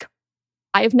desk?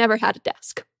 I have never had a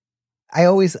desk. I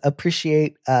always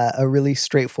appreciate a really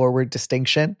straightforward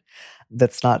distinction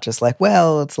that's not just like,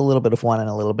 well, it's a little bit of one and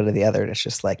a little bit of the other. And it's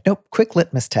just like, nope, quick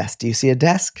litmus test. Do you see a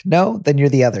desk? No? Then you're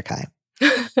the other kind.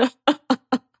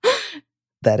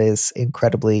 That is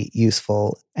incredibly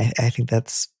useful. I think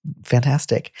that's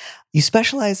fantastic. You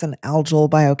specialize in algal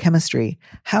biochemistry.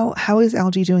 How is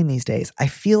algae doing these days? I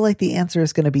feel like the answer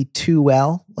is going to be too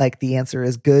well, like the answer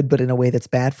is good, but in a way that's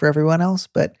bad for everyone else.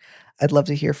 But I'd love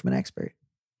to hear from an expert.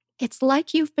 It's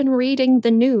like you've been reading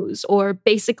the news or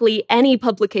basically any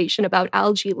publication about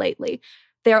algae lately.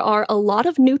 There are a lot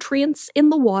of nutrients in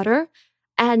the water,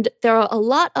 and there are a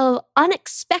lot of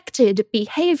unexpected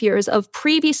behaviors of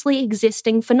previously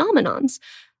existing phenomenons.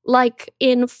 Like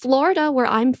in Florida, where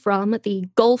I'm from, the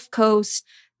Gulf Coast,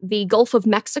 the Gulf of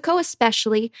Mexico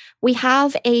especially, we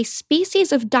have a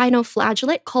species of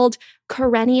dinoflagellate called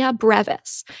Karenia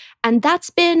brevis. And that's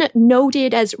been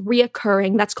noted as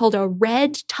reoccurring. That's called a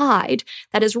red tide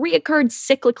that has reoccurred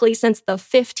cyclically since the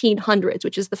 1500s,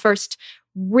 which is the first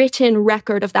written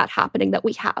record of that happening that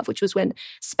we have, which was when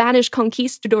Spanish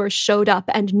conquistadors showed up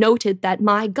and noted that,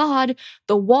 my God,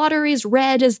 the water is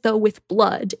red as though with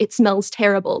blood. It smells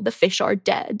terrible. The fish are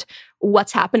dead.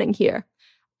 What's happening here?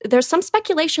 There's some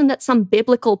speculation that some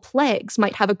biblical plagues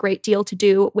might have a great deal to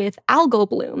do with algal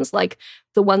blooms, like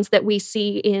the ones that we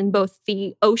see in both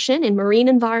the ocean, in marine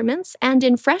environments, and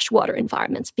in freshwater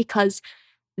environments, because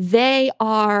they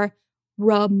are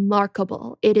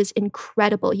remarkable. It is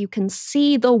incredible. You can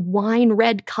see the wine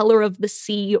red color of the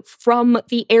sea from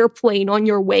the airplane on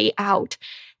your way out.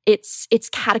 It's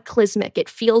cataclysmic. It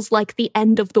feels like the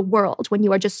end of the world when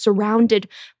you are just surrounded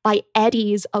by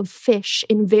eddies of fish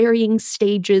in varying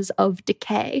stages of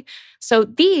decay. So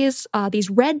these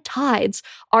red tides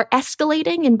are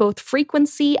escalating in both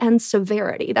frequency and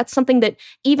severity. That's something that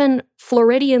even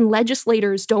Floridian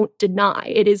legislators don't deny.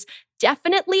 It is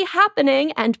definitely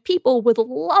happening, and people would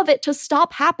love it to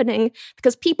stop happening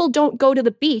because people don't go to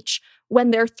the beach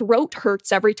when their throat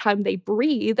hurts every time they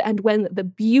breathe and when the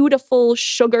beautiful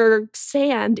sugar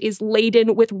sand is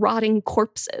laden with rotting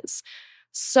corpses.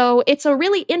 So it's a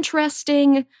really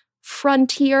interesting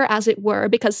frontier, as it were,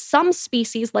 because some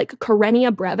species like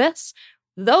Karenia brevis,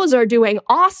 those are doing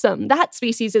awesome. That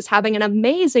species is having an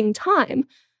amazing time.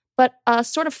 But a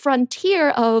sort of frontier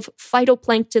of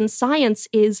phytoplankton science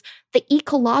is the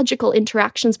ecological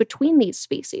interactions between these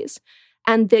species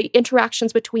and the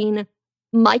interactions between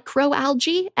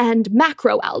microalgae and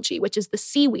macroalgae, which is the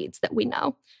seaweeds that we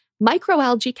know.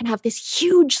 Microalgae can have this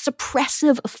huge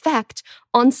suppressive effect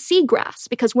on seagrass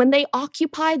because when they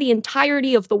occupy the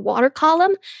entirety of the water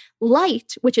column,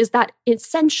 light, which is that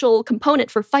essential component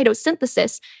for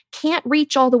photosynthesis, can't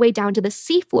reach all the way down to the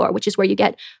seafloor, which is where you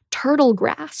get turtle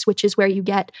grass, which is where you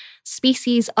get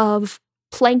species of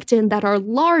plankton that are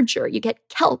larger. You get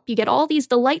kelp, you get all these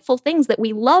delightful things that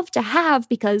we love to have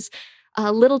because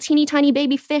little teeny tiny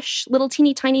baby fish, little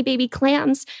teeny tiny baby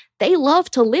clams, they love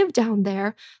to live down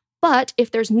there. But if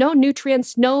there's no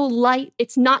nutrients, no light,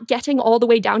 it's not getting all the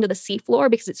way down to the seafloor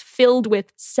because it's filled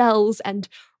with cells and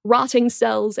rotting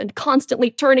cells and constantly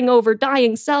turning over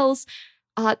dying cells.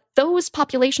 Those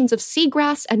populations of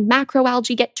seagrass and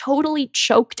macroalgae get totally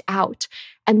choked out.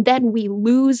 And then we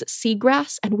lose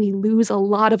seagrass and we lose a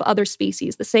lot of other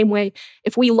species. The same way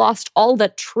if we lost all the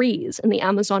trees in the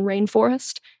Amazon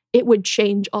rainforest, it would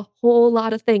change a whole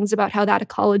lot of things about how that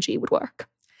ecology would work.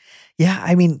 Yeah,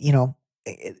 I mean,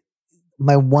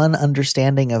 my one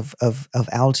understanding of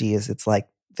algae is it's like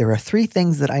there are three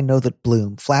things that I know that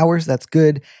bloom. Flowers, that's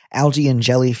good. Algae and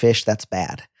jellyfish, that's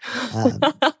bad.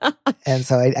 And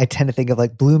so I tend to think of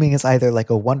like blooming as either like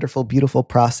a wonderful, beautiful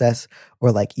process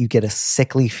or like you get a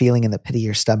sickly feeling in the pit of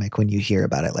your stomach when you hear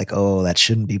about it. Like, oh, that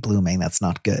shouldn't be blooming. That's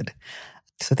not good.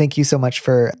 So thank you so much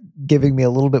for giving me a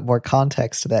little bit more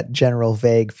context to that general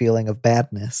vague feeling of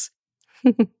badness.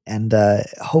 And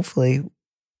hopefully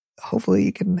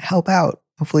you can help out.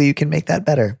 Hopefully you can make that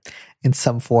better in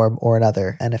some form or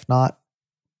another. And if not,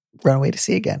 run away to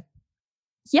sea again.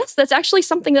 Yes, that's actually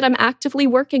something that I'm actively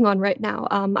working on right now.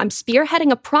 I'm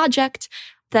spearheading a project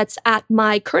that's at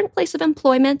my current place of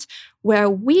employment where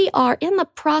we are in the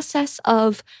process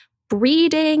of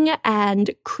breeding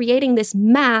and creating this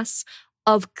mass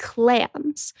of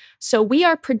clams. So we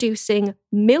are producing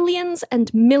millions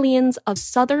and millions of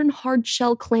southern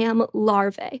hardshell clam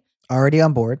larvae. Already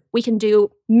on board. We can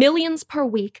do millions per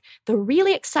week. The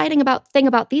really exciting thing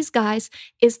about these guys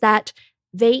is that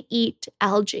they eat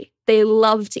algae. they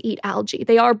love to eat algae.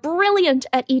 They are brilliant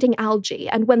at eating algae.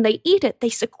 And when they eat it, they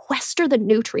sequester the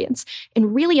nutrients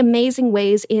in really amazing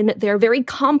ways in their very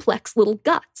complex little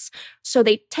guts. So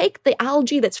they take the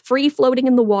algae that's free floating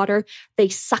in the water, they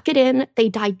suck it in, they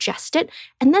digest it,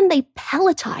 and then they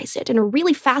pelletize it in a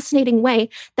really fascinating way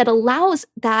that allows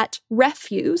that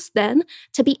refuse then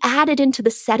to be added into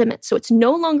the sediment. So it's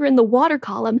no longer in the water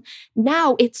column.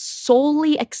 Now it's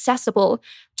solely accessible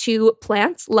to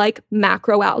plants like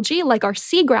macroalgae, like our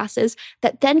seagrasses,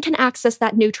 that then can access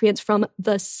that nutrients from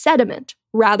the sediment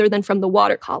rather than from the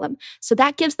water column. So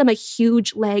that gives them a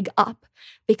huge leg up,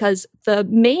 because the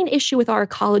main issue with our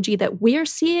ecology that we're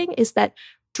seeing is that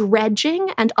dredging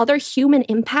and other human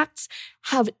impacts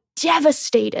have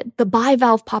devastated the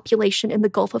bivalve population in the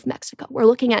Gulf of Mexico. We're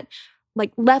looking at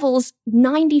like levels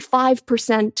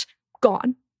 95%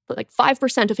 gone. Like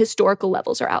 5% of historical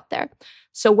levels are out there.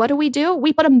 So what do?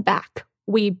 We put them back.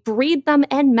 We breed them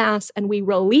en masse and we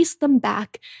release them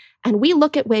back. And we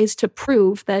look at ways to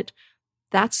prove that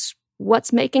that's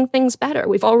what's making things better.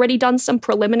 We've already done some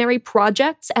preliminary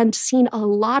projects and seen a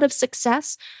lot of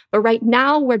success. But right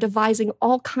now we're devising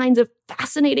all kinds of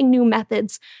fascinating new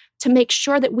methods to make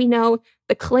sure that we know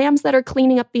the clams that are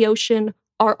cleaning up the ocean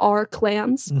are our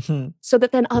clams, so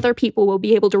that then other people will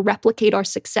be able to replicate our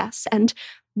success and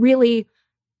really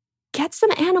get some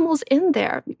animals in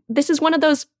there. This is one of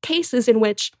those cases in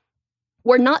which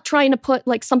we're not trying to put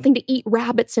like something to eat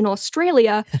rabbits in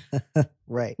Australia.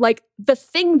 Right. Like the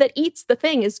thing that eats the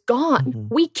thing is gone.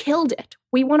 We killed it.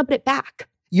 We want to put it back.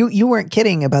 You weren't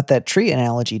kidding about that tree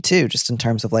analogy too, just in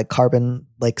terms of like carbon,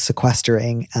 like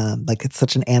sequestering, like it's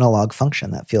such an analog function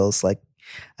that feels like,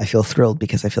 I feel thrilled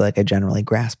because I feel like I generally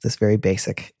grasp this very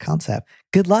basic concept.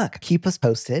 Good luck. Keep us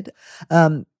posted.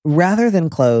 Rather than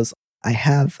close, I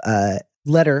have a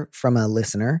letter from a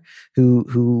listener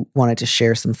who wanted to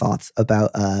share some thoughts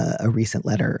about a recent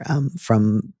letter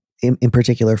from, in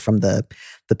particular, from the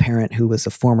parent who was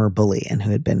a former bully and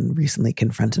who had been recently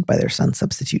confronted by their son's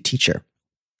substitute teacher.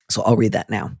 So I'll read that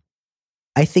now.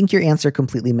 I think your answer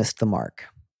completely missed the mark.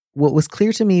 What was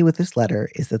clear to me with this letter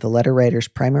is that the letter writer's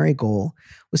primary goal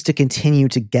was to continue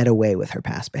to get away with her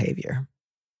past behavior.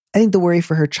 I think the worry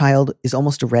for her child is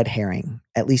almost a red herring,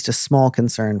 at least a small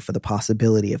concern for the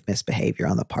possibility of misbehavior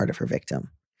on the part of her victim.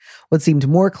 What seemed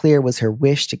more clear was her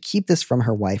wish to keep this from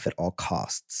her wife at all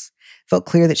costs. It felt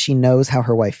clear that she knows how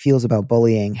her wife feels about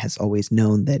bullying, has always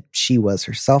known that she was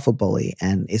herself a bully,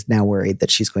 and is now worried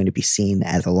that she's going to be seen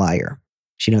as a liar.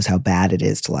 She knows how bad it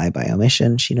is to lie by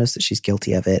omission. She knows that she's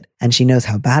guilty of it. And she knows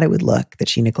how bad it would look that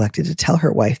she neglected to tell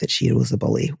her wife that she was a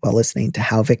bully while listening to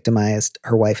how victimized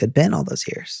her wife had been all those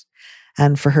years.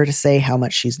 And for her to say how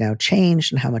much she's now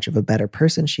changed and how much of a better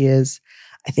person she is,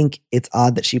 I think it's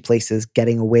odd that she places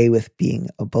getting away with being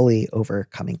a bully over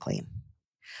coming clean.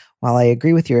 While I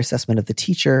agree with your assessment of the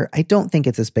teacher, I don't think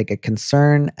it's as big a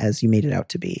concern as you made it out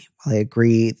to be. While I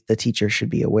agree the teacher should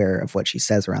be aware of what she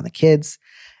says around the kids,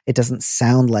 it doesn't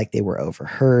sound like they were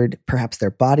overheard. Perhaps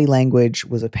their body language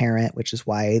was apparent, which is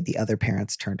why the other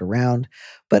parents turned around.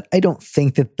 But I don't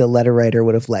think that the letter writer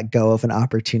would have let go of an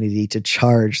opportunity to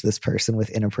charge this person with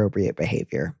inappropriate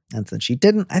behavior. And since she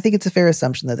didn't, I think it's a fair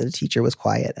assumption that the teacher was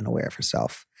quiet and aware of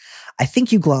herself. I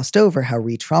think you glossed over how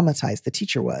re-traumatized the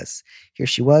teacher was. Here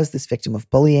she was, this victim of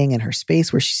bullying in her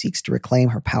space where she seeks to reclaim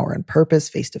her power and purpose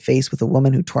face to face with a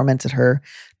woman who tormented her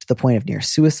to the point of near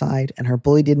suicide, and her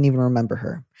bully didn't even remember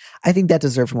her. I think that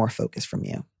deserved more focus from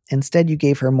you. Instead, you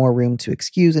gave her more room to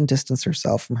excuse and distance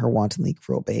herself from her wantonly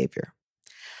cruel behavior.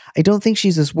 I don't think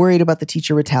she's as worried about the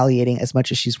teacher retaliating as much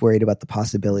as she's worried about the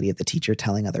possibility of the teacher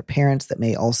telling other parents that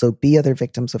may also be other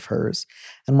victims of hers,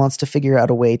 and wants to figure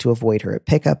out a way to avoid her at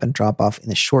pickup and drop off in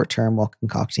the short term while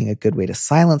concocting a good way to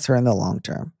silence her in the long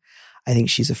term. I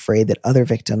think she's afraid that other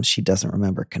victims she doesn't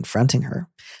remember confronting her.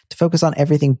 To focus on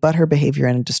everything but her behavior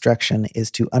and destruction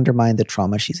is to undermine the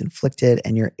trauma she's inflicted,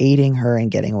 and you're aiding her in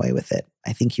getting away with it.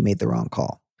 I think you made the wrong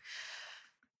call.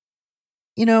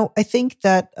 You know, I think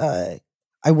that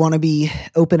I want to be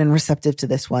open and receptive to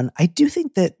this one. I do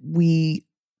think that we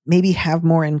maybe have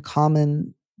more in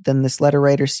common than this letter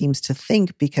writer seems to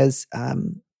think, because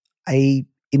I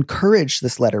encouraged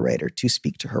this letter writer to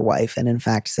speak to her wife, and in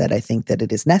fact said, I think that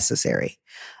it is necessary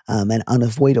and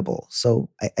unavoidable. So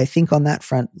I think on that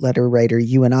front, letter writer,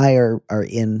 you and I are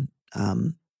in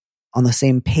on the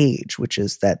same page, which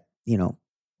is that, you know,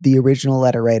 the original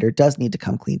letter writer does need to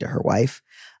come clean to her wife,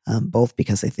 both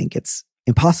because I think it's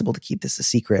impossible to keep this a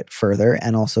secret further,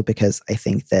 and also because I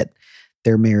think that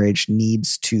their marriage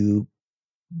needs to,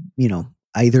 you know,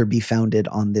 either be founded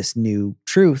on this new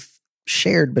truth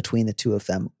shared between the two of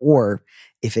them, or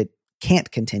if it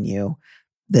can't continue,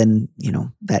 then,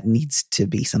 that needs to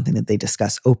be something that they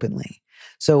discuss openly.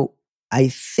 So I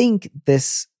think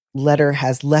this letter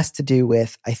has less to do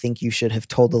with, I think you should have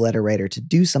told the letter writer to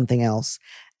do something else,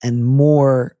 and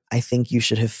more, I think you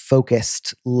should have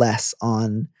focused less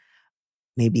on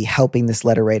maybe helping this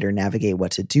letter writer navigate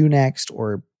what to do next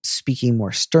or speaking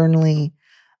more sternly.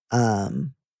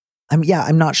 I'm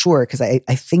not sure, because I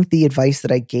think the advice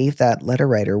that I gave that letter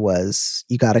writer was,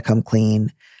 you got to come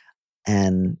clean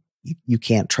and you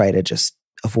can't try to just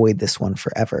avoid this one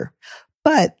forever.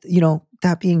 But,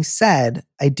 that being said,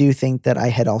 I do think that I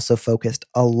had also focused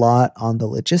a lot on the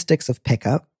logistics of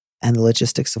pickup and the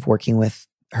logistics of working with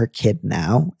her kid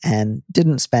now, and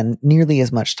didn't spend nearly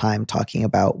as much time talking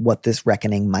about what this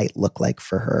reckoning might look like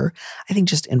for her. I think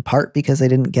just in part because I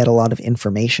didn't get a lot of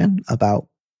information about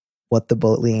what the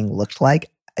bullying looked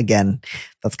like. Again,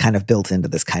 that's kind of built into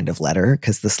this kind of letter,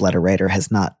 because this letter writer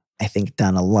has not, I think,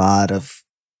 done a lot of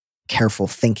careful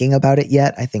thinking about it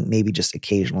yet. I think maybe just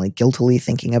occasionally guiltily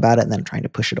thinking about it and then trying to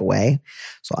push it away.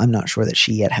 So I'm not sure that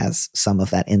she yet has some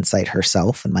of that insight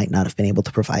herself and might not have been able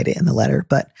to provide it in the letter.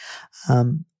 But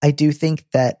I do think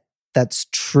that that's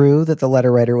true, that the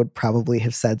letter writer would probably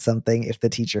have said something if the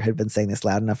teacher had been saying this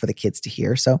loud enough for the kids to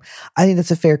hear. So I think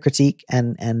that's a fair critique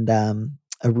and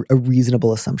a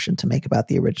reasonable assumption to make about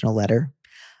the original letter.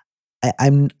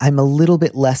 I'm a little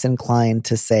bit less inclined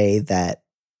to say that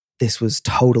this was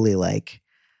totally like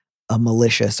a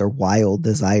malicious or wild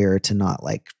desire to not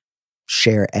like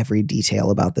share every detail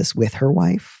about this with her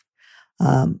wife.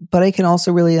 But I can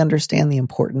also really understand the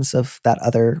importance of that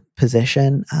other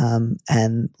position,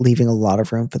 and leaving a lot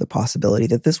of room for the possibility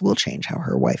that this will change how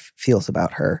her wife feels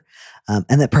about her,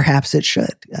 and that perhaps it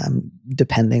should,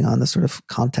 depending on the sort of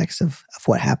context of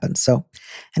what happens. So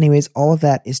anyways, all of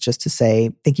that is just to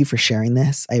say thank you for sharing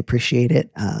this. I appreciate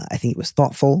it. I think it was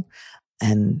thoughtful,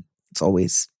 and it's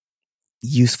always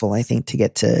useful, I think, to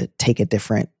get to take a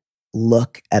different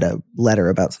look at a letter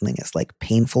about something as like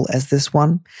painful as this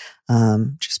one,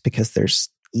 just because there's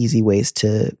easy ways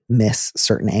to miss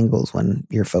certain angles when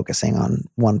you're focusing on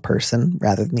one person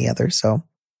rather than the other. So,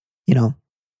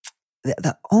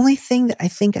 the only thing that I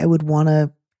think I would want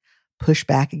to push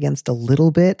back against a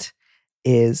little bit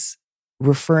is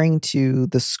referring to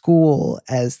the school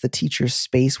as the teacher's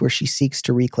space where she seeks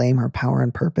to reclaim her power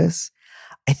and purpose.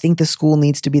 I think the school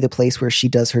needs to be the place where she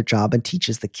does her job and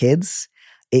teaches the kids.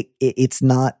 It's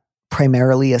not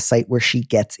primarily a site where she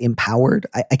gets empowered.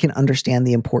 I can understand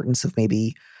the importance of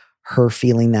maybe her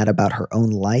feeling that about her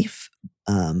own life.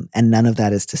 And none of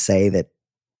that is to say that,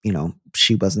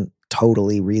 she wasn't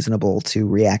totally reasonable to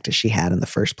react as she had in the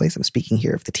first place. I'm speaking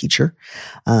here of the teacher.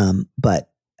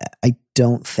 But I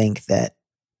don't think that,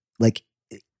 like,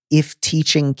 if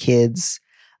teaching kids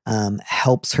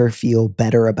helps her feel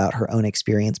better about her own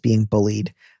experience being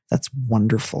bullied, that's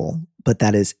wonderful. But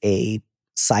that is a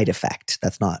side effect.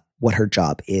 That's not what her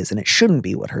job is, and it shouldn't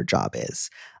be what her job is.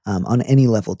 On any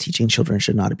level, teaching children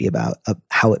should not be about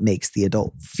how it makes the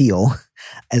adult feel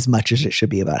as much as it should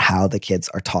be about how the kids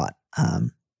are taught.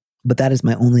 But that is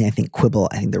my only, I think, quibble.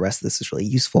 I think the rest of this is really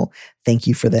useful. Thank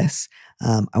you for this.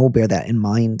 I will bear that in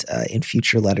mind in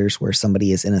future letters where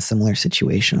somebody is in a similar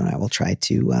situation, and I will try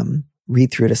to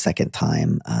read through it a second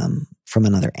time from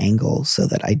another angle so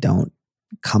that I don't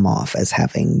come off as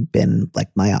having been like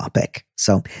myopic.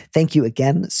 So thank you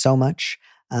again so much.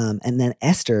 And then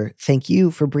Esther, thank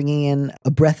you for bringing in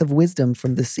a breath of wisdom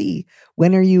from the sea.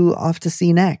 When are you off to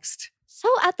sea next? So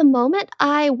at the moment,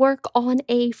 I work on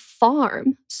a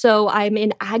farm. So I'm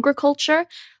in agriculture,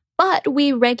 but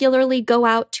we regularly go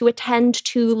out to attend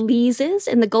to leases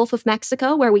in the Gulf of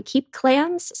Mexico where we keep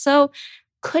clams. So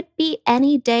could be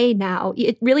any day now.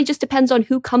 It really just depends on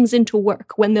who comes into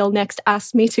work when they'll next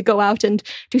ask me to go out and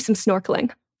do some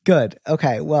snorkeling. Good.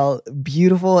 Okay. Well,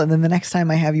 beautiful. And then the next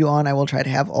time I have you on, I will try to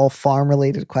have all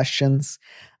farm-related questions.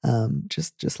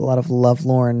 Just a lot of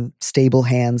lovelorn stable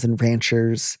hands and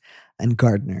ranchers and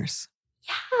gardeners.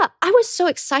 Yeah, I was so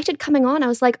excited coming on. I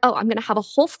was like, I'm going to have a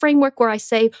whole framework where I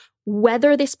say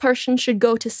whether this person should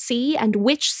go to sea and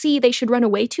which sea they should run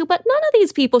away to, but none of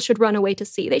these people should run away to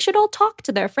sea. They should all talk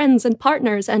to their friends and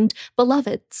partners and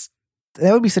beloveds.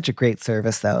 That would be such a great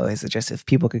service, though, is it just if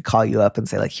people could call you up and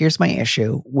say, like, here's my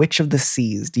issue. Which of the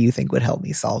seas do you think would help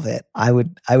me solve it? I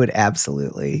would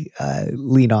absolutely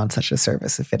lean on such a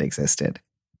service if it existed.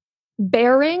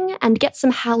 Bering and get some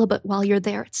halibut while you're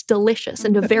there. It's delicious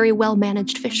and a very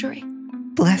well-managed fishery.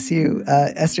 Bless you.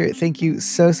 Esther, thank you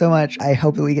so much. I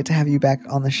hope that we get to have you back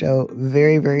on the show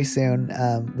very, very soon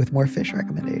with more fish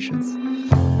recommendations.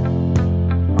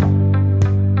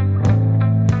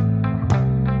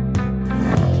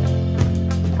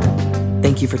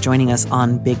 Thank you for joining us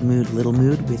on Big Mood, Little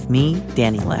Mood with me,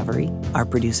 Danny Lavery. Our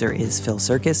producer is Phil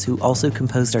Circus, who also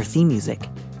composed our theme music.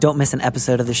 Don't miss an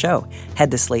episode of the show. Head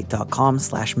to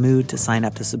slate.com/mood to sign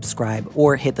up to subscribe,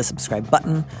 or hit the subscribe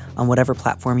button on whatever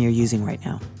platform you're using right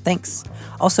now. Thanks.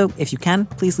 Also, if you can,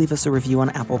 please leave us a review on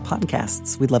Apple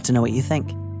Podcasts. We'd love to know what you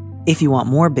think. If you want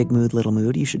more Big Mood, Little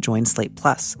Mood, you should join Slate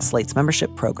Plus, Slate's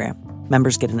membership program.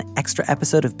 Members get an extra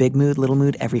episode of Big Mood, Little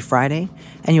Mood every Friday,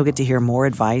 and you'll get to hear more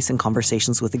advice and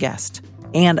conversations with a guest.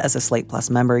 And as a Slate Plus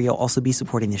member, you'll also be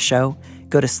supporting the show.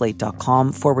 Go to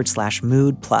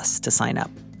slate.com/mood plus to sign up.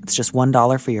 It's just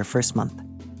 $1 for your first month.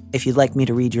 If you'd like me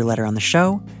to read your letter on the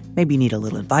show, maybe you need a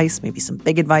little advice, maybe some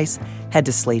big advice, head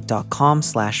to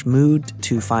slate.com/mood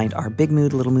to find our Big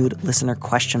Mood, Little Mood listener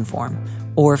question form,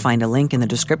 or find a link in the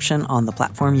description on the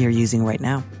platform you're using right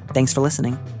now. Thanks for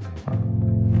listening.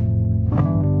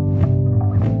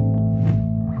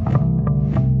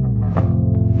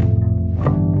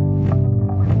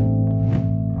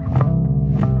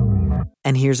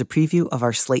 And here's a preview of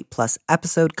our Slate Plus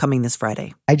episode coming this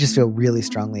Friday. I just feel really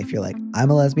strongly if you're like, I'm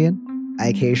a lesbian, I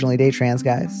occasionally date trans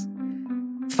guys,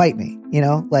 fight me,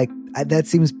 that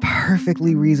seems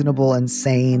perfectly reasonable and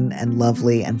sane and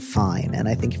lovely and fine. And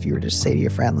I think if you were to say to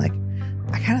your friend, like,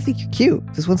 I kind of think you're cute.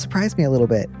 This one surprised me a little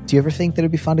bit. Do you ever think that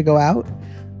it'd be fun to go out?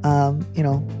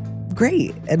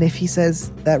 Great. And if he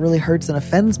says that really hurts and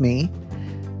offends me,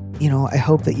 I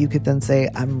hope that you could then say,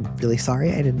 I'm really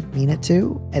sorry. I didn't mean it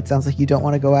to. It sounds like you don't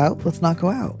want to go out. Let's not go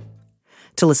out.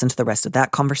 To listen to the rest of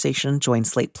that conversation, join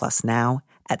Slate Plus now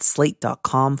at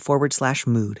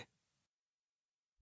slate.com/mood.